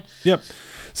saying? Yep.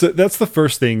 So that's the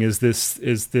first thing is this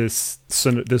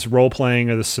role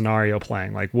playing or the scenario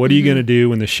playing. What are you going to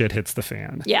do when the shit hits the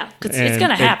fan? Yeah, because it's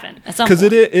going to happen at some point.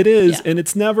 Because it is, yeah. And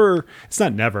it's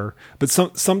not never, but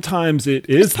sometimes it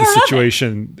is the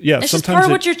situation. Yeah, it's sometimes just part of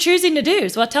what you're choosing to do.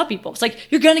 So I tell people, it's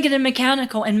you're going to get a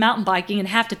mechanical in mountain biking and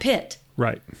have to pit.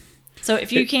 Right. So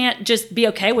if you can't just be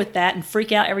okay with that and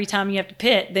freak out every time you have to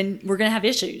pit, then we're going to have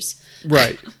issues.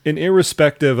 Right. And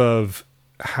irrespective of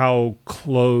how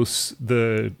close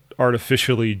the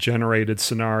artificially generated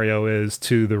scenario is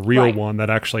to the real one that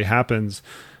actually happens,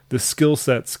 the skill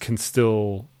sets can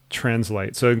still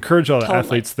translate. So I encourage all the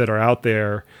athletes that are out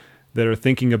there that are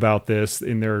thinking about this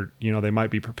in their, they might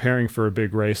be preparing for a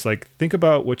big race. Think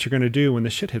about what you're going to do when the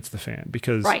shit hits the fan,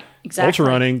 because ultra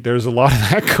running, there's a lot of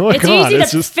that going on.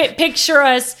 It's easy to picture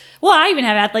us. Well, I even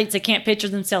have athletes that can't picture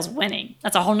themselves winning.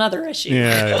 That's a whole nother issue.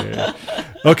 Yeah.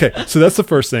 Okay. So that's the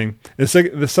first thing.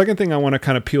 The second thing I want to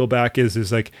kind of peel back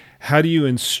is how do you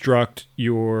instruct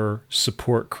your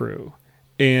support crew?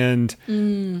 And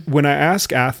when I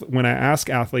ask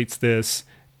athletes this,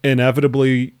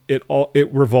 inevitably it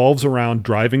revolves around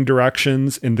driving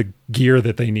directions and the gear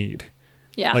that they need.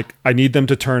 Yeah. I need them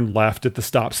to turn left at the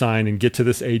stop sign and get to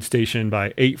this aid station by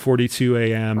 8:42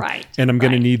 a.m. Right. And I'm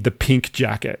going to need the pink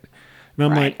jacket. And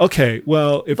I'm like, okay,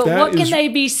 well, if but that what can they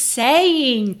be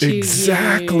saying to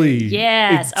exactly, you?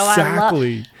 Yes.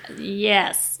 Exactly. Oh, I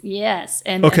love. Yes.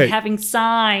 And having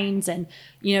signs and,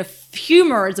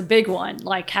 humor is a big one.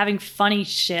 Having funny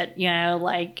shit,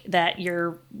 that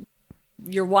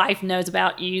your wife knows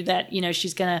about you, that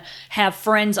she's gonna have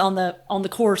friends on the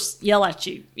course yell at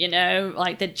you,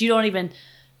 that you don't even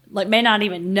may not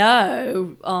even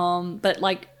know, but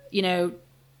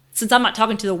since I'm not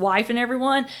talking to the wife and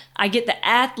everyone, I get the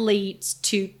athletes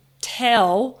to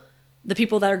tell the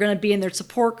people that are going to be in their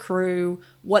support crew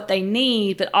what they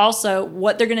need, but also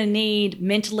what they're going to need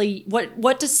mentally,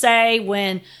 what to say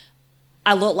when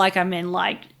I look like I'm in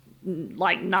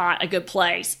like not a good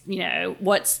place.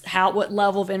 What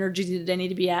level of energy do they need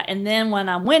to be at? And then when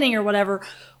I'm winning or whatever,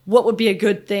 what would be a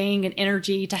good thing and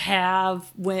energy to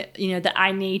have when, that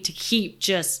I need to keep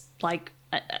just like,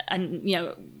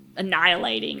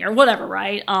 annihilating or whatever,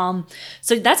 right?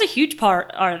 So that's a huge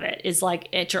part of it, is like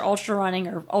at your ultra running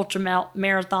or ultra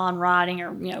marathon riding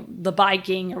or, the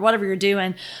biking or whatever you're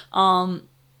doing,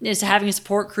 is having a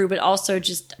support crew, but also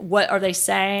just what are they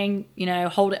saying?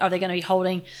 Are they going to be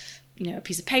holding, a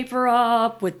piece of paper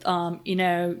up with,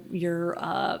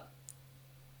 your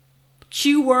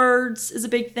cue words is a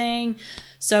big thing.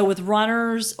 So with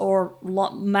runners or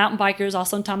mountain bikers, I'll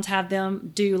sometimes have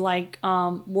them do like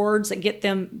words that get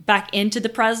them back into the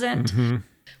present. Mm-hmm.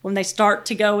 When they start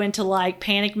to go into like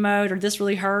panic mode or this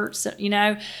really hurts,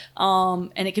 and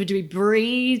it could be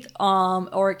breathe,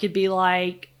 or it could be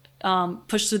like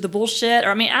push through the bullshit,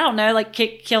 or I don't know, like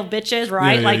kill bitches,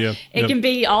 right? It can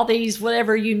be all these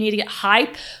whatever you need to get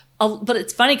hype. But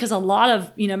it's funny because a lot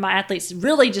of my athletes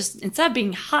really just, instead of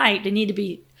being hyped, they need to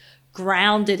be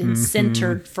grounded and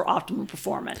centered for optimal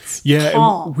performance.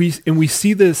 Yeah, and we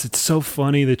see this. It's so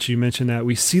funny that you mentioned that.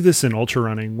 We see this in ultra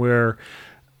running where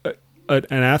an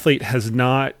athlete has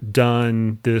not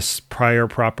done this prior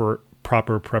proper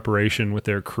preparation with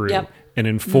their crew. Yep. And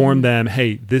inform them,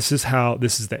 hey, this is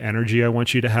the energy I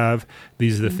want you to have.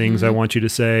 These are the things I want you to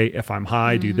say. If I'm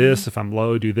high, do this. If I'm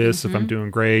low, do this. If I'm doing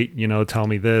great, tell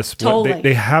me this. Totally.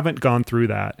 They haven't gone through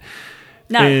that.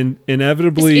 No. And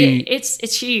inevitably... It's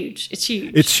huge. It's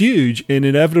huge. It's huge. And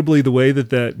inevitably, the way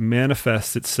that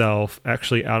manifests itself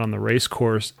actually out on the race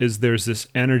course is there's this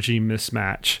energy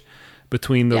mismatch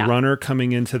between the runner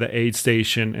coming into the aid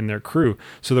station and their crew.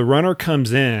 So the runner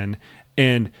comes in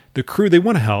and the crew, they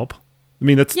want to help.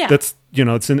 That's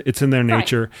it's in their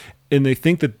nature, right. And they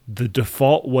think that the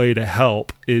default way to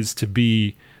help is to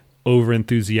be over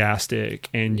enthusiastic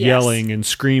and yelling and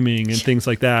screaming and things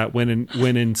like that. When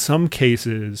in some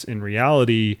cases, in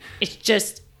reality, it's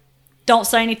just don't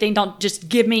say anything. Don't just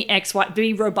give me X, Y.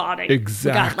 Be robotic.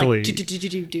 Exactly.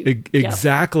 Do.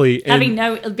 Exactly.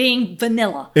 Yep. Being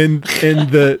vanilla. And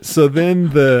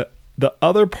the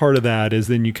other part of that is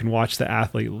then you can watch the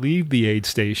athlete leave the aid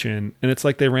station and it's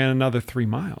like they ran another 3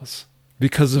 miles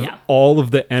because of all of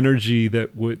the energy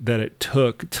that it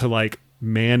took to like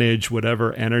manage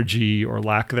whatever energy or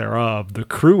lack thereof the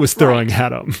crew was throwing at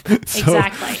them.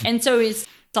 Exactly. And so it's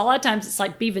a lot of times it's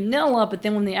like be vanilla, but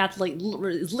then when the athlete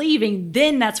is leaving,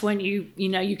 then that's when you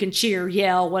can cheer,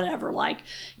 yell, whatever, like,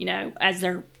 as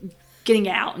they're getting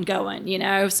out and going,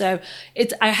 so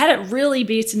I had it really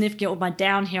be significant with my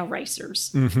downhill racers.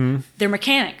 They're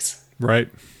mechanics, right?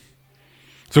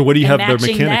 So what do you have their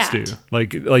mechanics do?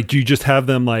 Like do you just have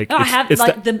them like? No, I have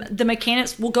the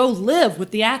mechanics will go live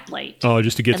with the athlete. Oh,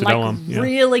 just to get to know them,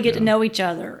 really get to know each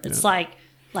other. It's like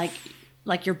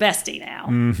your bestie now,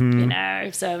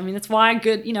 So that's why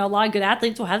a lot of good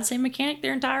athletes will have the same mechanic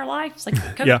their entire life. It's like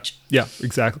a coach. Yeah,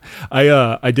 exactly.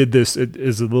 I did this. It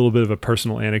is a little bit of a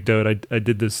personal anecdote. I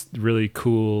did this really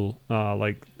cool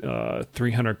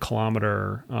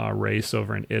 300-kilometer race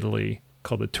over in Italy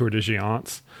called the Tour de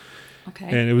Géants. Okay.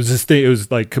 And it was this thing. It was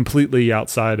like completely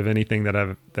outside of anything that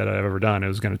I've ever done. It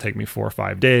was going to take me 4 or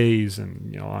 5 days,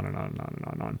 and on and on and on and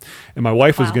on and on. And my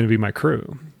wife was going to be my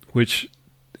crew, which,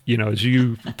 as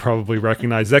you probably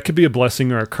recognize, that could be a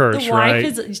blessing or a curse, right? The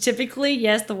wife is typically,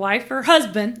 the wife or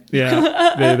husband.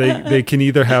 Yeah. They can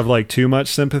either have like too much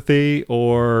sympathy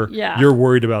or you're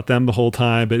worried about them the whole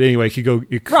time. But anyway, it could go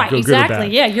good or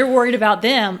bad. Yeah, you're worried about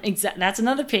them. That's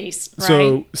another piece,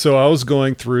 right? So I was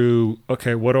going through,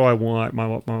 okay, what do I want?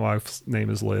 My wife's name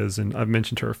is Liz, and I've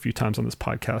mentioned her a few times on this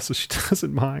podcast, so she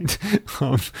doesn't mind.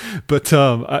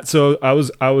 So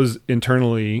I was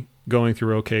internally going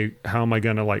through, okay, how am I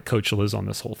going to like coach Liz on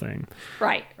this whole thing?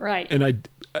 Right. And I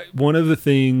one of the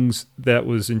things that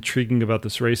was intriguing about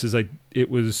this race is it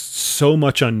was so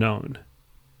much unknown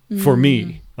for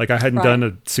me. Like I hadn't done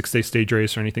a 6-day stage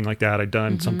race or anything like that. I'd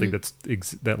done something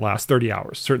that lasts 30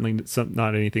 hours, certainly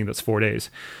not anything that's 4 days.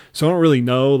 So I don't really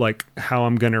know like how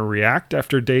I'm going to react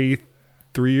after day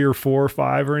 3 or 4 or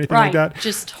 5 or anything like that.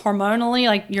 Just hormonally,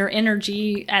 like your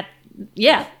energy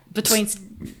between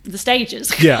the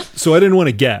stages. So I didn't want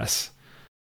to guess.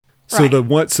 So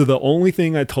the only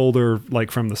thing I told her,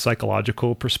 like from the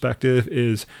psychological perspective,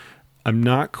 is I'm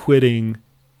not quitting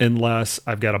unless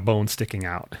I've got a bone sticking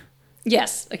out.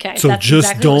 Yes. Okay. So that's just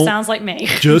exactly what it sounds like me.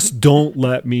 Just don't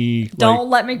let me.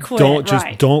 Don't let me quit.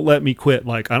 Don't let me quit.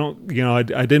 Like I don't. I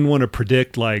didn't want to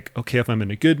predict like, okay, if I'm in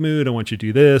a good mood, I want you to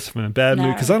do this. If I'm in a bad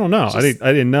mood, because I don't know. I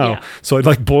didn't know. Yeah. So I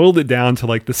like boiled it down to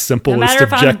like the simplest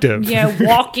objective. If I'm,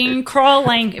 walking,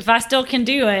 crawling. If I still can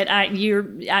do it,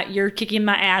 you're kicking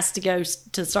my ass to go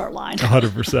to the start line.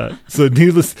 100%. So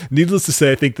needless to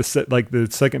say, I think the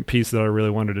second piece that I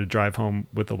really wanted to drive home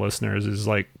with the listeners is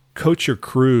like, coach your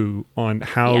crew on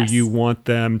how you want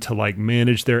them to like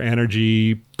manage their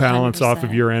energy, balance 100%. Off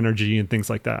of your energy and things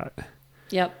like that.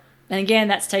 Yep. And again,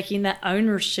 that's taking that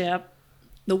ownership,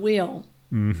 the wheel.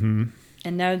 Mm-hmm.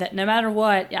 And know that no matter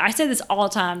what, I say this all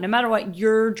the time, no matter what,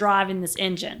 you're driving this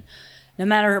engine. No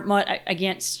matter what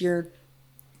against your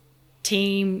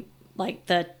team, like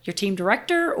your team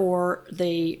director or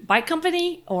the bike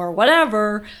company or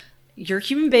whatever, you're a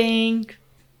human being.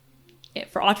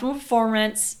 For optimal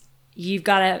performance, you've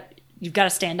got to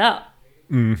stand up,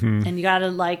 mm-hmm. and you got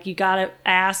to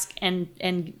ask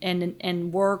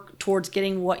and work towards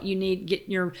getting what you need, get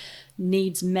your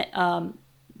needs met.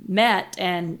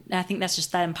 And I think that's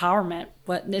just that empowerment,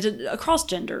 but across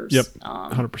genders. Yep,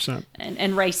 100%.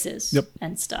 And races. Yep.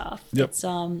 And stuff. Yep. It's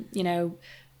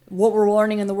what we're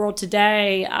learning in the world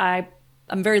today. I'm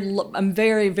very,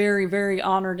 very, very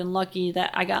honored and lucky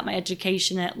that I got my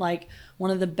education at like one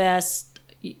of the best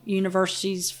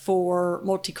universities for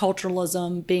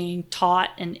multiculturalism being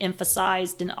taught and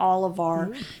emphasized in all of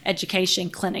our education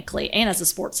clinically and as a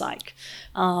sports psych.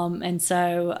 And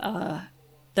so,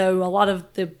 though a lot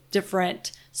of the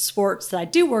different sports that I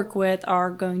do work with are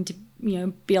going to,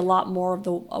 be a lot more of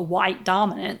the white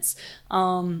dominance,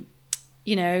 I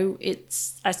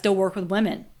still work with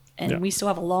women, and we still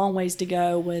have a long ways to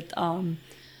go with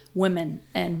women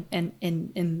and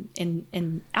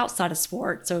outside of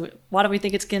sport. So why do we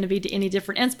think it's going to be any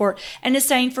different in sport? And the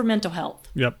same for mental health.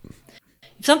 Yep.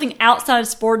 If something outside of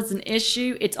sport is an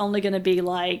issue, it's only going to be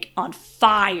like on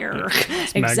fire,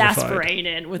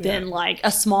 exasperated within like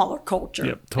a smaller culture.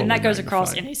 Yep, totally and that goes magnified.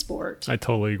 Across any sport. I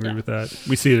totally agree with that.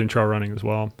 We see it in trail running as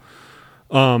well.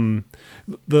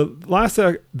 The last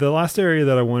area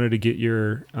that I wanted to get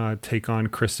your take on,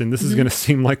 Kristen, this is going to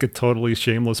seem like a totally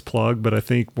shameless plug, but I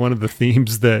think one of the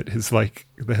themes that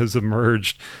has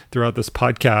emerged throughout this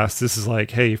podcast, this is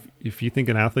like, hey, if you think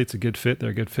an athlete's a good fit,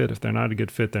 they're a good fit. If they're not a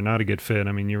good fit, they're not a good fit.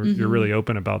 I mean, you're really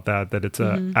open about that it's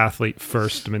a athlete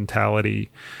first mentality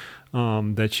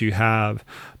that you have.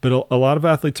 But a lot of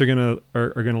athletes are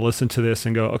gonna listen to this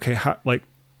and go, okay,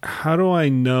 how do I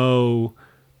know?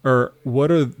 Or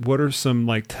what are some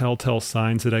like telltale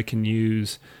signs that I can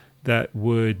use that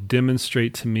would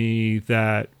demonstrate to me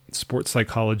that sports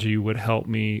psychology would help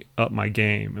me up my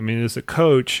game? I mean, as a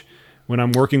coach, when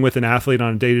I'm working with an athlete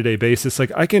on a day-to-day basis,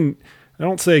 like I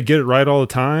don't say I get it right all the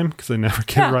time, because I never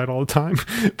get it right all the time,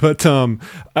 but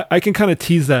I can kind of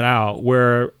tease that out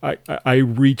where I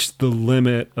reach the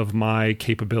limit of my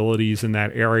capabilities in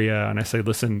that area, and I say,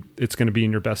 listen, it's going to be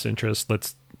in your best interest.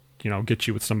 Let's get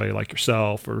you with somebody like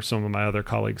yourself or some of my other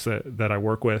colleagues that I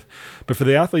work with. But for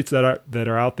the athletes that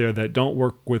are out there that don't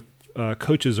work with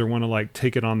coaches or want to like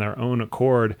take it on their own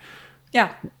accord,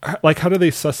 like how do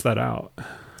they suss that out?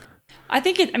 I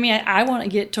think I want to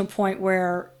get to a point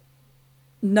where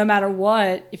no matter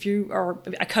what, if you are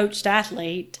a coached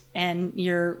athlete and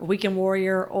you're a weekend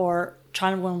warrior or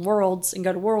trying to win worlds and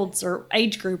go to worlds or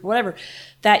age group or whatever,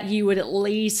 that you would at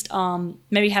least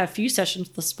maybe have a few sessions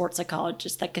with a sports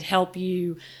psychologist that could help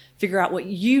you figure out what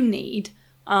you need.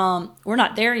 We're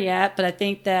not there yet, but I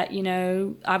think that,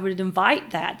 I would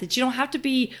invite that you don't have to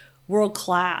be world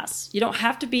class. You don't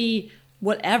have to be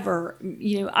whatever.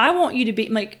 I want you to be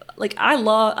like I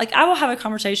will have a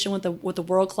conversation with a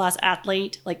world class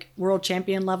athlete, like world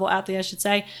champion level athlete, I should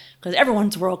say, because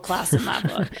everyone's world class in my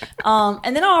book.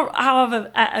 And then I'll have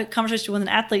a conversation with an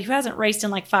athlete who hasn't raced in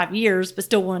like 5 years, but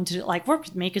still wanted to like work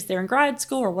with me because they're in grad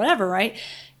school or whatever, right?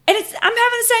 And I'm having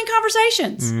the same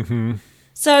conversations. Mm-hmm.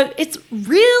 So it's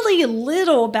really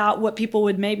little about what people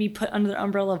would maybe put under the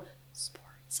umbrella of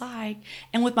psych.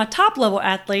 And with my top level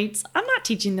athletes, I'm not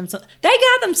teaching them. They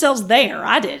got themselves there.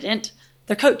 I didn't.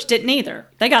 Their coach didn't either.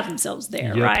 They got themselves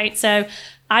there, right? So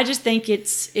I just think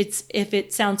it's if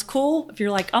it sounds cool, if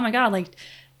you're like, oh my God, like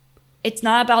it's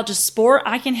not about just sport.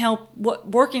 I can help.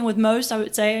 Working with most, I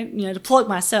would say, to plug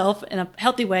myself in a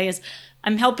healthy way, is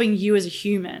I'm helping you as a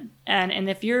human. And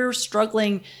if you're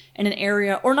struggling in an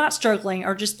area, or not struggling,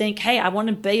 or just think, hey, I want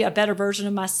to be a better version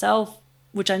of myself,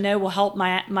 which I know will help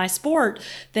my sport,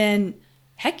 then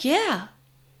heck yeah,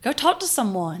 go talk to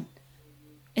someone.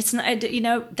 It's not,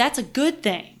 that's a good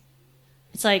thing.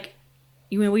 It's like,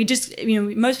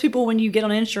 most people, when you get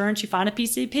on insurance, you find a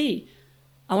PCP.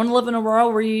 I want to live in a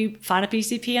world where you find a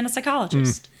PCP and a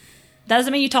psychologist. That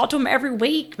doesn't mean you talk to them every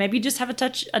week. Maybe you just have a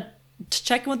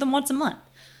check in with them once a month.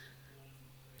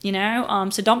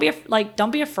 So don't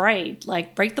be afraid.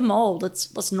 Like, break the mold. Let's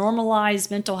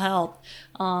normalize mental health,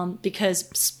 because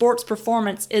sports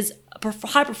performance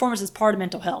high performance is part of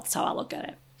mental health. That's how I look at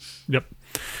it. Yep.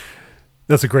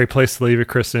 That's a great place to leave it,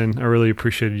 Kristen. I really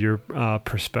appreciated your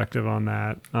perspective on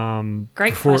that.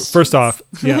 Great questions. First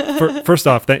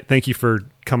off, thank you for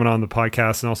coming on the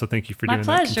podcast, and also thank you for doing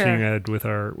that continuing ed with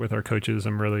our coaches.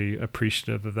 I'm really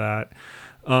appreciative of that.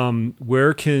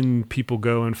 Where can people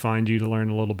go and find you to learn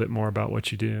a little bit more about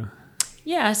what you do?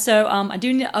 Yeah, so I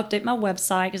do need to update my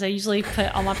website because I usually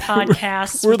put on my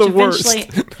podcasts. We're the worst.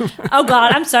 Oh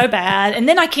God, I'm so bad. And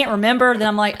then I can't remember. Then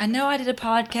I'm like, I know I did a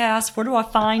podcast. Where do I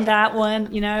find that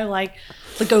one?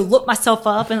 To go look myself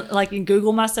up and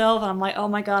Google myself. And I'm like, oh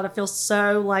my God, I feel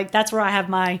so that's where I have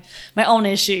my own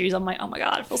issues. I'm like, oh my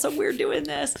God, I feel so weird doing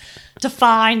this. To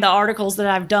find the articles that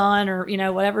I've done or,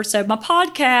 whatever. So my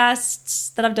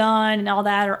podcasts that I've done and all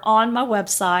that are on my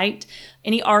website.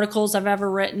 Any articles I've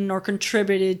ever written or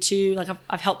contributed to,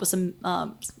 I've helped with some,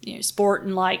 sport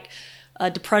and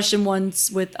depression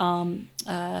ones with some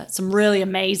really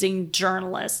amazing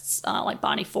journalists like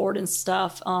Bonnie Ford and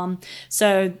stuff.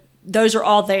 So those are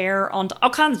all there on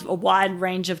all kinds of a wide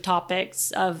range of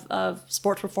topics of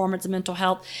sports performance and mental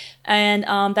health. And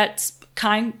that's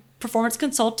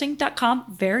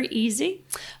kindperformanceconsulting.com. Very easy.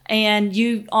 And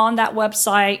you on that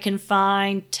website can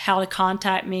find how to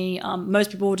contact me.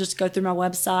 Most people will just go through my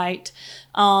website,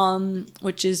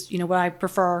 which is, what I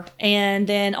prefer. And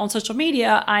then on social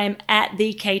media, I am at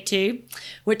the K2,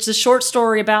 which the short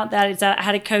story about that is that I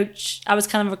had a coach. I was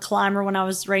kind of a climber when I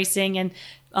was racing, and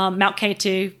Mount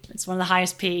K2, it's one of the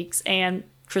highest peaks, and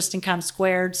Kristen kind of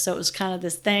squared. So it was kind of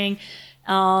this thing.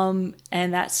 And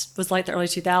that was the early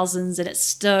 2000s, and it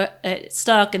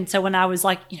stuck. And so when I was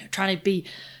trying to be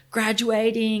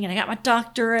graduating and I got my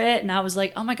doctorate, and I was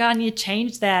like, oh my God, I need to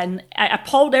change that. And I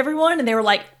polled everyone, and they were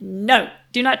like, no,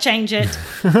 do not change it.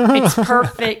 It's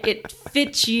perfect. It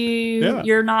fits you. Yeah.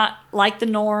 You're not like the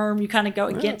norm. You kind of go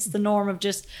against the norm of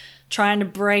just trying to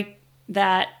break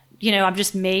that, I'm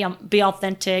just me. Be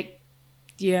authentic.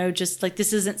 Just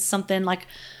this isn't something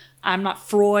I'm not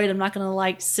Freud. I'm not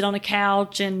going to sit on a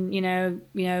couch and,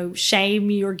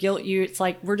 shame you or guilt you. It's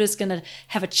we're just going to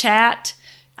have a chat.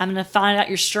 I'm going to find out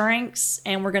your strengths,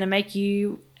 and we're going to make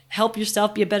you help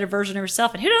yourself be a better version of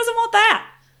yourself. And who doesn't want that?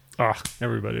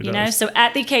 Everybody does. So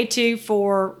at the K2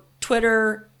 for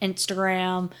Twitter,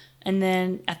 Instagram, and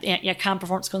then Kind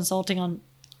Performance Consulting on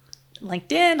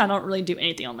LinkedIn. I don't really do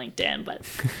anything on LinkedIn, but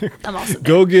I'm also there.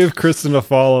 Go give Kristen a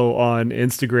follow on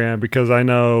Instagram, because I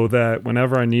know that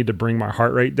whenever I need to bring my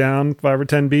heart rate down 5 or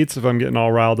 10 beats, if I'm getting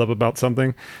all riled up about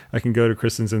something, I can go to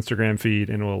Kristen's Instagram feed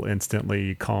and it will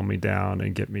instantly calm me down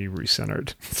and get me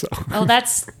recentered. So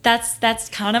that's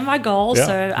kind of my goal. Yeah.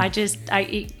 So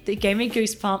it gave me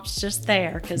goosebumps just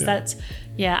there, because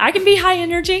I can be high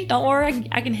energy. Don't worry,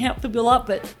 I can help people up,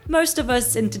 but most of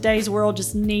us in today's world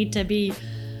just need to be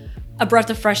a breath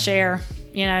of fresh air,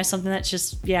 something that's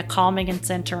just, calming and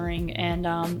centering. And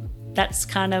that's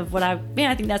kind of what I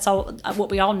think that's all what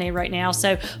we all need right now.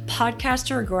 So podcasts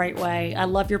are a great way. I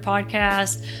love your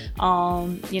podcast.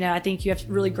 I think you have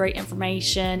really great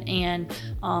information. And,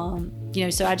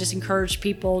 so I just encourage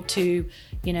people to,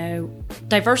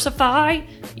 diversify,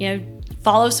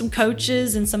 follow some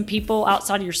coaches and some people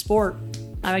outside of your sport.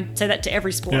 I would say that to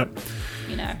every sport,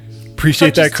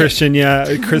 Appreciate that, Christian.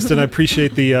 Yeah, Kristen, I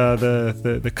appreciate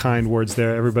the kind words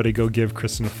there. Everybody go give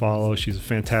Kristen a follow. She's a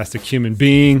fantastic human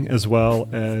being, as well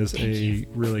as a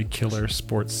really killer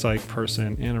sports psych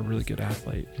person and a really good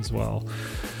athlete as well.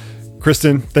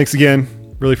 Kristen, thanks again.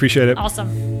 Really appreciate it. Awesome.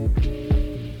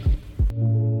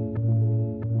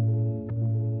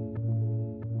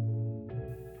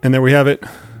 And there we have it.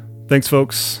 Thanks,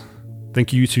 folks.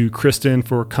 Thank you to Kristen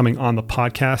for coming on the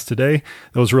podcast today.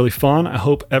 That was really fun. I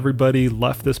hope everybody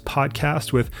left this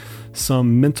podcast with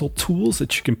some mental tools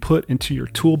that you can put into your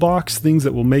toolbox, things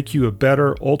that will make you a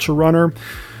better ultra runner.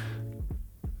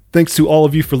 Thanks to all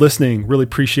of you for listening. Really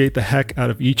appreciate the heck out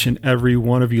of each and every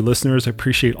one of you listeners. I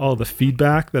appreciate all the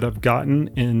feedback that I've gotten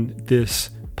in this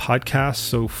podcast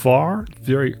so far.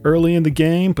 Very early in the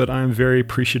game, but I'm very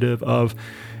appreciative of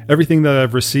everything that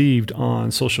I've received on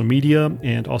social media,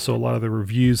 and also a lot of the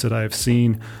reviews that I've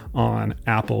seen on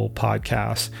Apple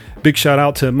Podcasts. Big shout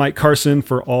out to Mike Carson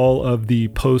for all of the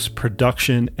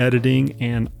post-production editing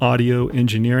and audio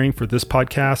engineering for this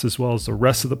podcast, as well as the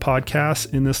rest of the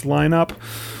podcasts in this lineup.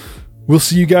 We'll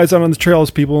see you guys out on the trails,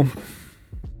 people.